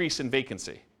increase in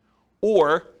vacancy?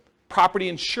 Or property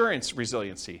insurance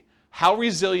resiliency. How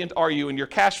resilient are you in your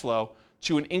cash flow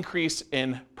to an increase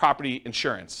in property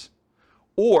insurance?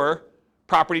 Or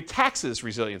property taxes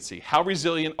resiliency. How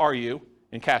resilient are you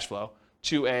in cash flow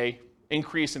to an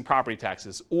increase in property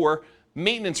taxes? Or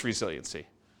maintenance resiliency.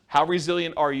 How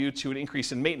resilient are you to an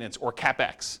increase in maintenance or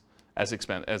CapEx as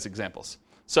examples?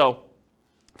 So,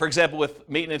 for example, with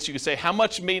maintenance, you could say, how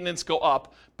much maintenance go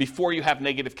up before you have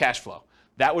negative cash flow?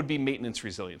 That would be maintenance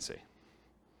resiliency.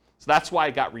 So that's why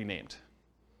it got renamed.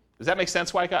 Does that make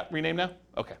sense why it got renamed now?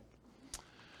 Okay.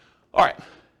 All right.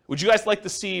 Would you guys like to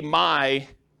see my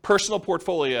personal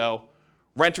portfolio,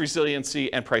 rent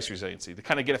resiliency and price resiliency, to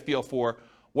kind of get a feel for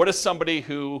what is somebody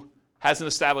who has an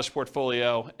established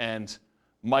portfolio and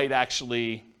might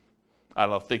actually,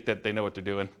 think that they know what they're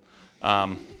doing,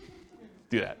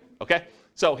 do that, okay?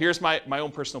 So here's my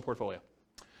own personal portfolio.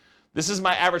 This is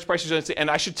my average price resiliency, and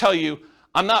I should tell you,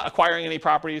 I'm not acquiring any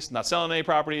properties, not selling any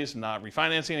properties, not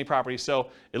refinancing any properties, so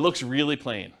it looks really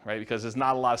plain, right? Because there's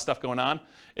not a lot of stuff going on.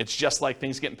 It's just like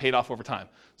things getting paid off over time.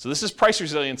 So this is price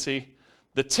resiliency.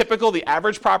 The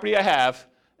average property I have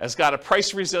has got a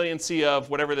price resiliency of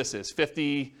whatever this is,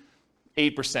 58%,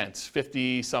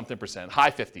 50-something percent,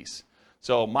 high 50s.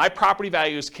 So my property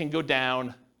values can go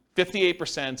down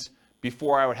 58%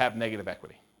 before I would have negative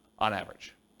equity on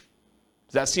average.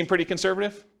 Does that seem pretty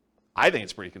conservative? I think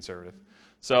it's pretty conservative.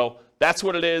 So that's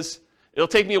what it is. It'll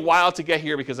take me a while to get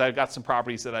here because I've got some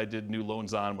properties that I did new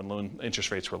loans on when loan interest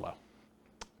rates were low.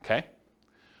 Okay?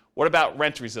 What about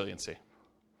rent resiliency?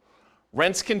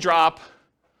 Rents can drop,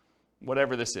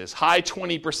 whatever this is, high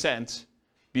 20%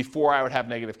 before I would have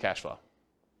negative cash flow.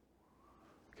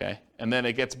 Okay? And then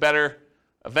it gets better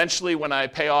eventually when I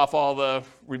pay off all the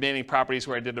remaining properties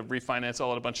where I did a refinance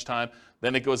all at a bunch of time.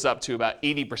 Then it goes up to about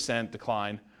 80%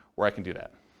 decline where I can do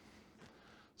that.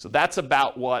 So that's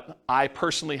about what I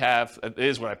personally have, it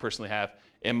is what I personally have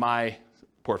in my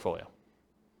portfolio.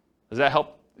 Does that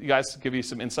help you guys, give you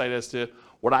some insight as to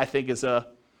what I think is a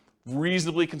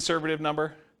reasonably conservative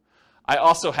number? I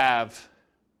also have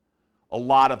a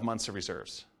lot of months of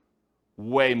reserves,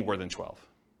 way more than 12.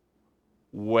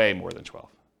 Way more than 12.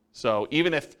 So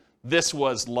even if this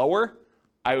was lower,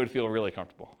 I would feel really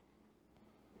comfortable.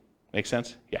 Make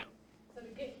sense? Yeah. So to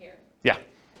get here, Yeah.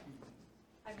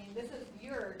 I mean, this is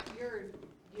your years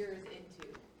into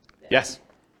this. Yes.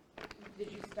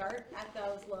 Did you start at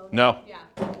those low? No. Yeah.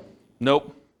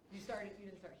 Nope. You didn't start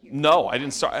here. No, I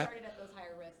didn't start. You started at those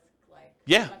higher risk, like.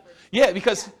 Yeah. leverage. Yeah,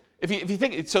 because if you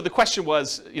think, so the question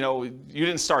was, you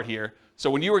didn't start here. So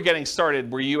when you were getting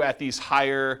started, were you at these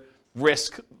higher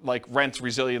risk, like rent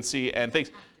resiliency and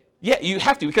things? Yeah, you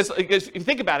have to, because if you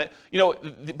think about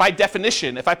it, by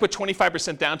definition, if I put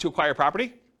 25% down to acquire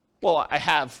property, well, I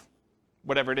have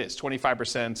whatever it is,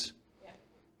 25%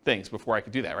 things before I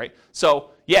could do that, right?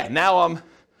 So yeah, now I'm,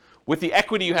 with the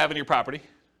equity you have in your property,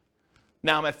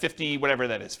 now I'm at 50, whatever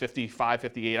that is, 55,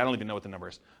 58, I don't even know what the number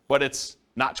is, but it's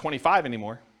not 25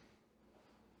 anymore,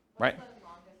 right? What's the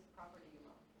longest property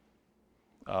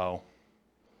you own? Oh,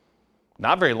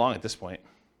 not very long at this point.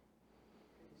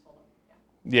 You sold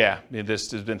them? Yeah. Yeah,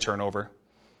 this has been turnover.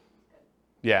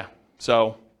 Yeah,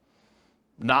 so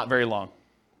not very long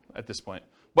at this point.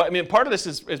 But I mean, part of this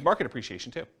is market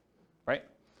appreciation too, right?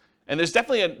 And there's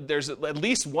definitely there's at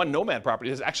least one nomad property.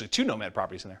 There's actually 2 nomad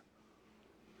properties in there.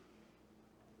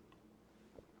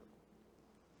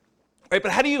 Right,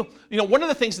 but how do you one of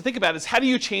the things to think about is how do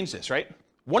you change this, right?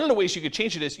 One of the ways you could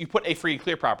change it is you put a free and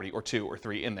clear property or 2 or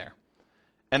 3 in there.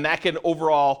 And that can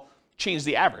overall change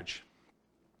the average,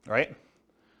 right?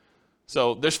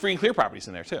 So there's free and clear properties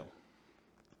in there too.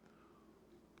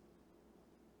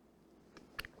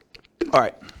 All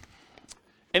right.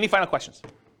 Any final questions?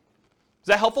 Is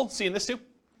that helpful, seeing this too?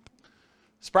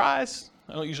 Surprise.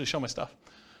 I don't usually show my stuff.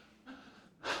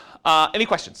 Any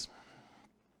questions?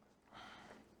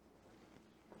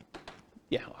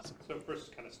 Yeah, awesome. So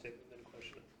first kind of statement, then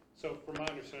question. So from my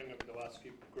understanding of the last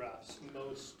few graphs,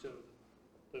 most of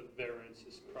the variance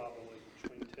is probably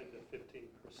between 10 to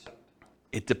 15%.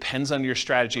 It depends on your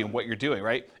strategy and what you're doing,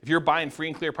 right? If you're buying free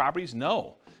and clear properties,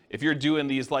 no. If you're doing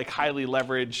these like highly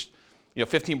leveraged,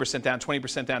 15% down,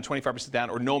 20% down, 25% down,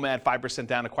 or Nomad 5%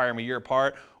 down, acquire them a year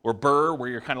apart, or Burr, where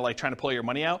you're kind of like trying to pull your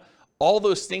money out, all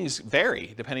those things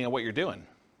vary depending on what you're doing.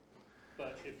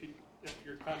 But if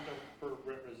you're kind of for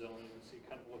rent resiliency,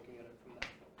 kind of looking at it from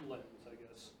that lens, I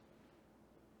guess.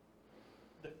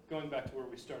 Going back to where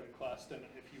we started class, then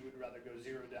if you would rather go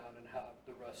 0 down and have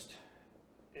the rest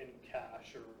in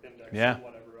cash or index or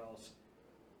whatever else,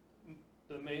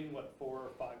 the main 4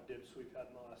 or 5 dips we've had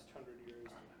in the last 100 years,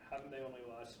 haven't they only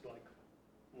lasted like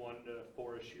 1 to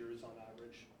 4-ish years on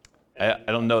average?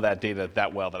 I don't know that data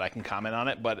that well that I can comment on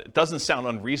it, but it doesn't sound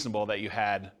unreasonable that you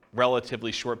had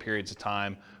relatively short periods of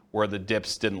time where the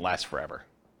dips didn't last forever.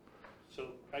 So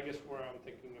I guess where I'm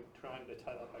thinking of trying to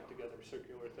tie that back together,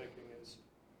 circular thinking, is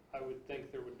I would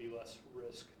think there would be less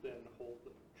risk than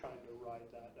trying to ride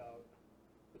that out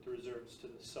with the reserves to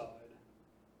the side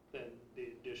than the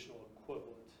additional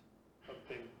equivalent of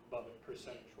being above it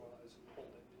percentage-wise and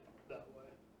holding it that way.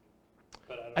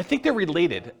 But I think they're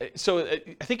related. So I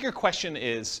think your question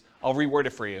is, I'll reword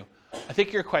it for you. I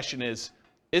think your question is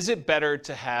it better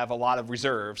to have a lot of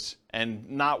reserves and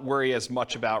not worry as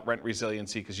much about rent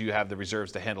resiliency because you have the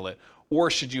reserves to handle it? Or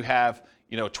should you have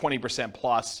 20%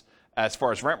 plus as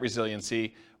far as rent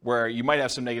resiliency where you might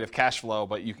have some negative cash flow,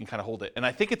 but you can kind of hold it? And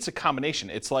I think it's a combination.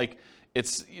 It's like,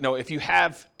 if you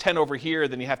have 10 over here,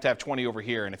 then you have to have 20 over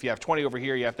here. And if you have 20 over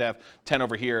here, you have to have 10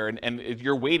 over here. And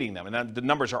you're weighting them. And the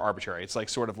numbers are arbitrary. It's like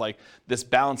sort of like this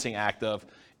balancing act of,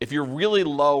 if you're really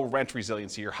low rent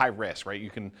resiliency, you're high risk, right?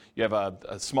 You have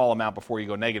a small amount before you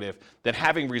go negative, then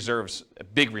having reserves,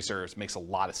 big reserves, makes a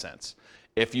lot of sense.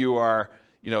 If you are,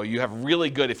 you have really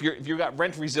good, if you've got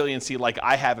rent resiliency like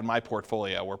I have in my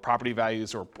portfolio, where property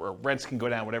values or rents can go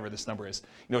down, whatever this number is,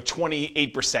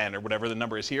 28% or whatever the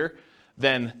number is here,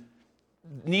 then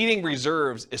needing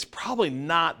reserves is probably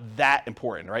not that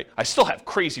important, right? I still have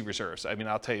crazy reserves. I mean,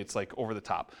 I'll tell you, it's like over the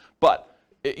top. But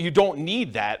you don't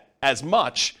need that as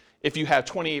much if you have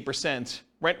 28%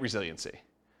 rent resiliency.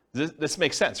 This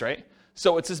makes sense, right?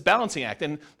 So it's this balancing act.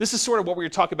 And this is sort of what we were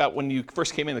talking about when you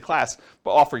first came into class,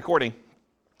 but off recording,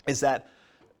 is that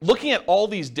looking at all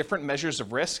these different measures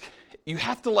of risk, you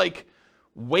have to like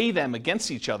weigh them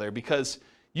against each other, because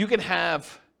you can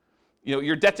have,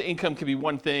 your debt to income can be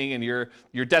one thing, and your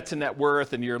debt to net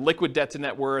worth, and your liquid debt to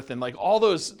net worth, and like all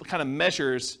those kind of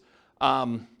measures,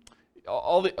 debt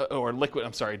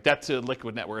to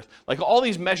liquid net worth, like all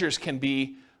these measures can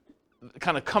be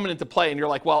kind of coming into play, and you're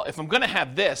like, well, if I'm going to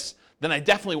have this, then I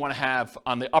definitely want to have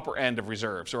on the upper end of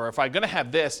reserves. Or if I'm going to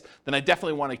have this, then I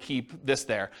definitely want to keep this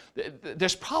there.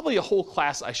 There's probably a whole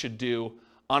class I should do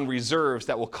on reserves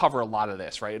that will cover a lot of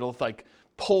this, right? It'll like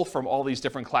pull from all these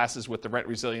different classes with the rent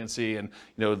resiliency and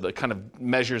the kind of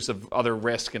measures of other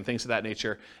risk and things of that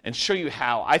nature, and show you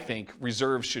how I think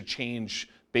reserves should change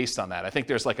based on that. I think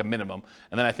there's like a minimum,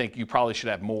 and then I think you probably should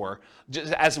have more.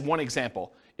 Just as one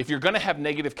example, if you're going to have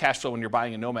negative cash flow when you're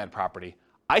buying a nomad property,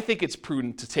 I think it's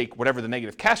prudent to take whatever the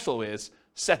negative cash flow is,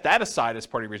 set that aside as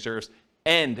part of your reserves,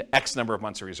 and X number of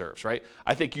months of reserves, right?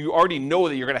 I think you already know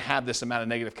that you're going to have this amount of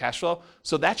negative cash flow,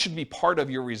 so that should be part of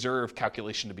your reserve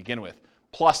calculation to begin with,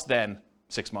 plus then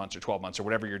 6 months or 12 months or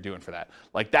whatever you're doing for that.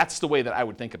 Like, that's the way that I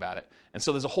would think about it. And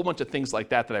so there's a whole bunch of things like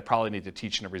that that I probably need to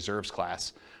teach in a reserves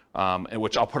class, and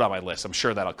which I'll put on my list. I'm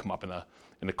sure that'll come up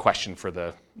in a question for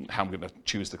how I'm going to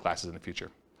choose the classes in the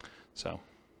future. So,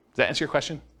 does that answer your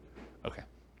question? Okay.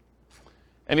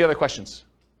 Any other questions?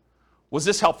 Was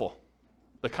this helpful?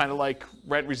 The kind of like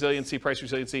rent resiliency, price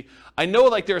resiliency. I know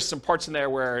like there's some parts in there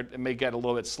where it may get a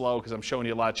little bit slow because I'm showing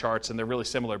you a lot of charts and they're really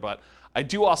similar, but I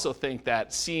do also think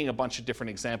that seeing a bunch of different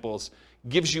examples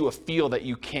gives you a feel that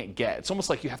you can't get. It's almost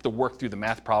like you have to work through the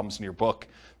math problems in your book,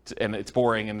 and it's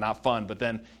boring and not fun, but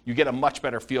then you get a much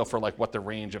better feel for like what the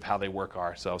range of how they work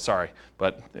are. So sorry,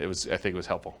 but I think it was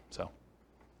helpful. So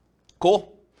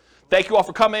cool. Thank you all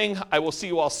for coming. I will see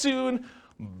you all soon.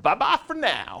 Bye-bye for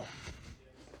now.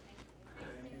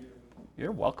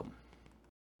 You're welcome.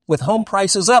 With home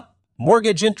prices up,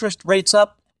 mortgage interest rates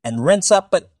up, and rents up,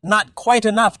 but not quite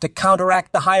enough to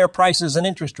counteract the higher prices and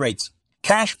interest rates,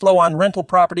 cash flow on rental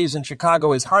properties in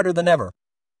Chicago is harder than ever.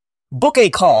 Book a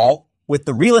call with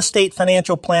the Real Estate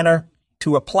Financial Planner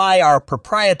to apply our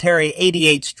proprietary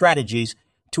 88 strategies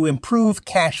to improve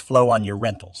cash flow on your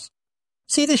rentals.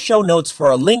 See the show notes for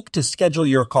a link to schedule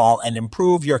your call and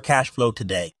improve your cash flow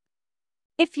today.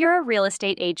 If you're a real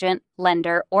estate agent,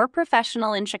 lender, or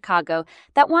professional in Chicago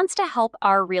that wants to help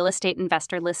our real estate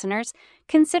investor listeners,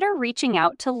 consider reaching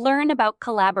out to learn about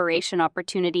collaboration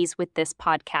opportunities with this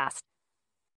podcast.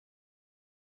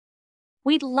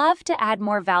 We'd love to add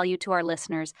more value to our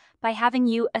listeners by having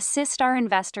you assist our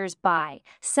investors buy,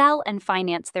 sell, and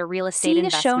finance their real estate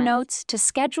investments. See the show notes to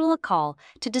schedule a call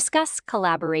to discuss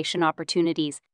collaboration opportunities.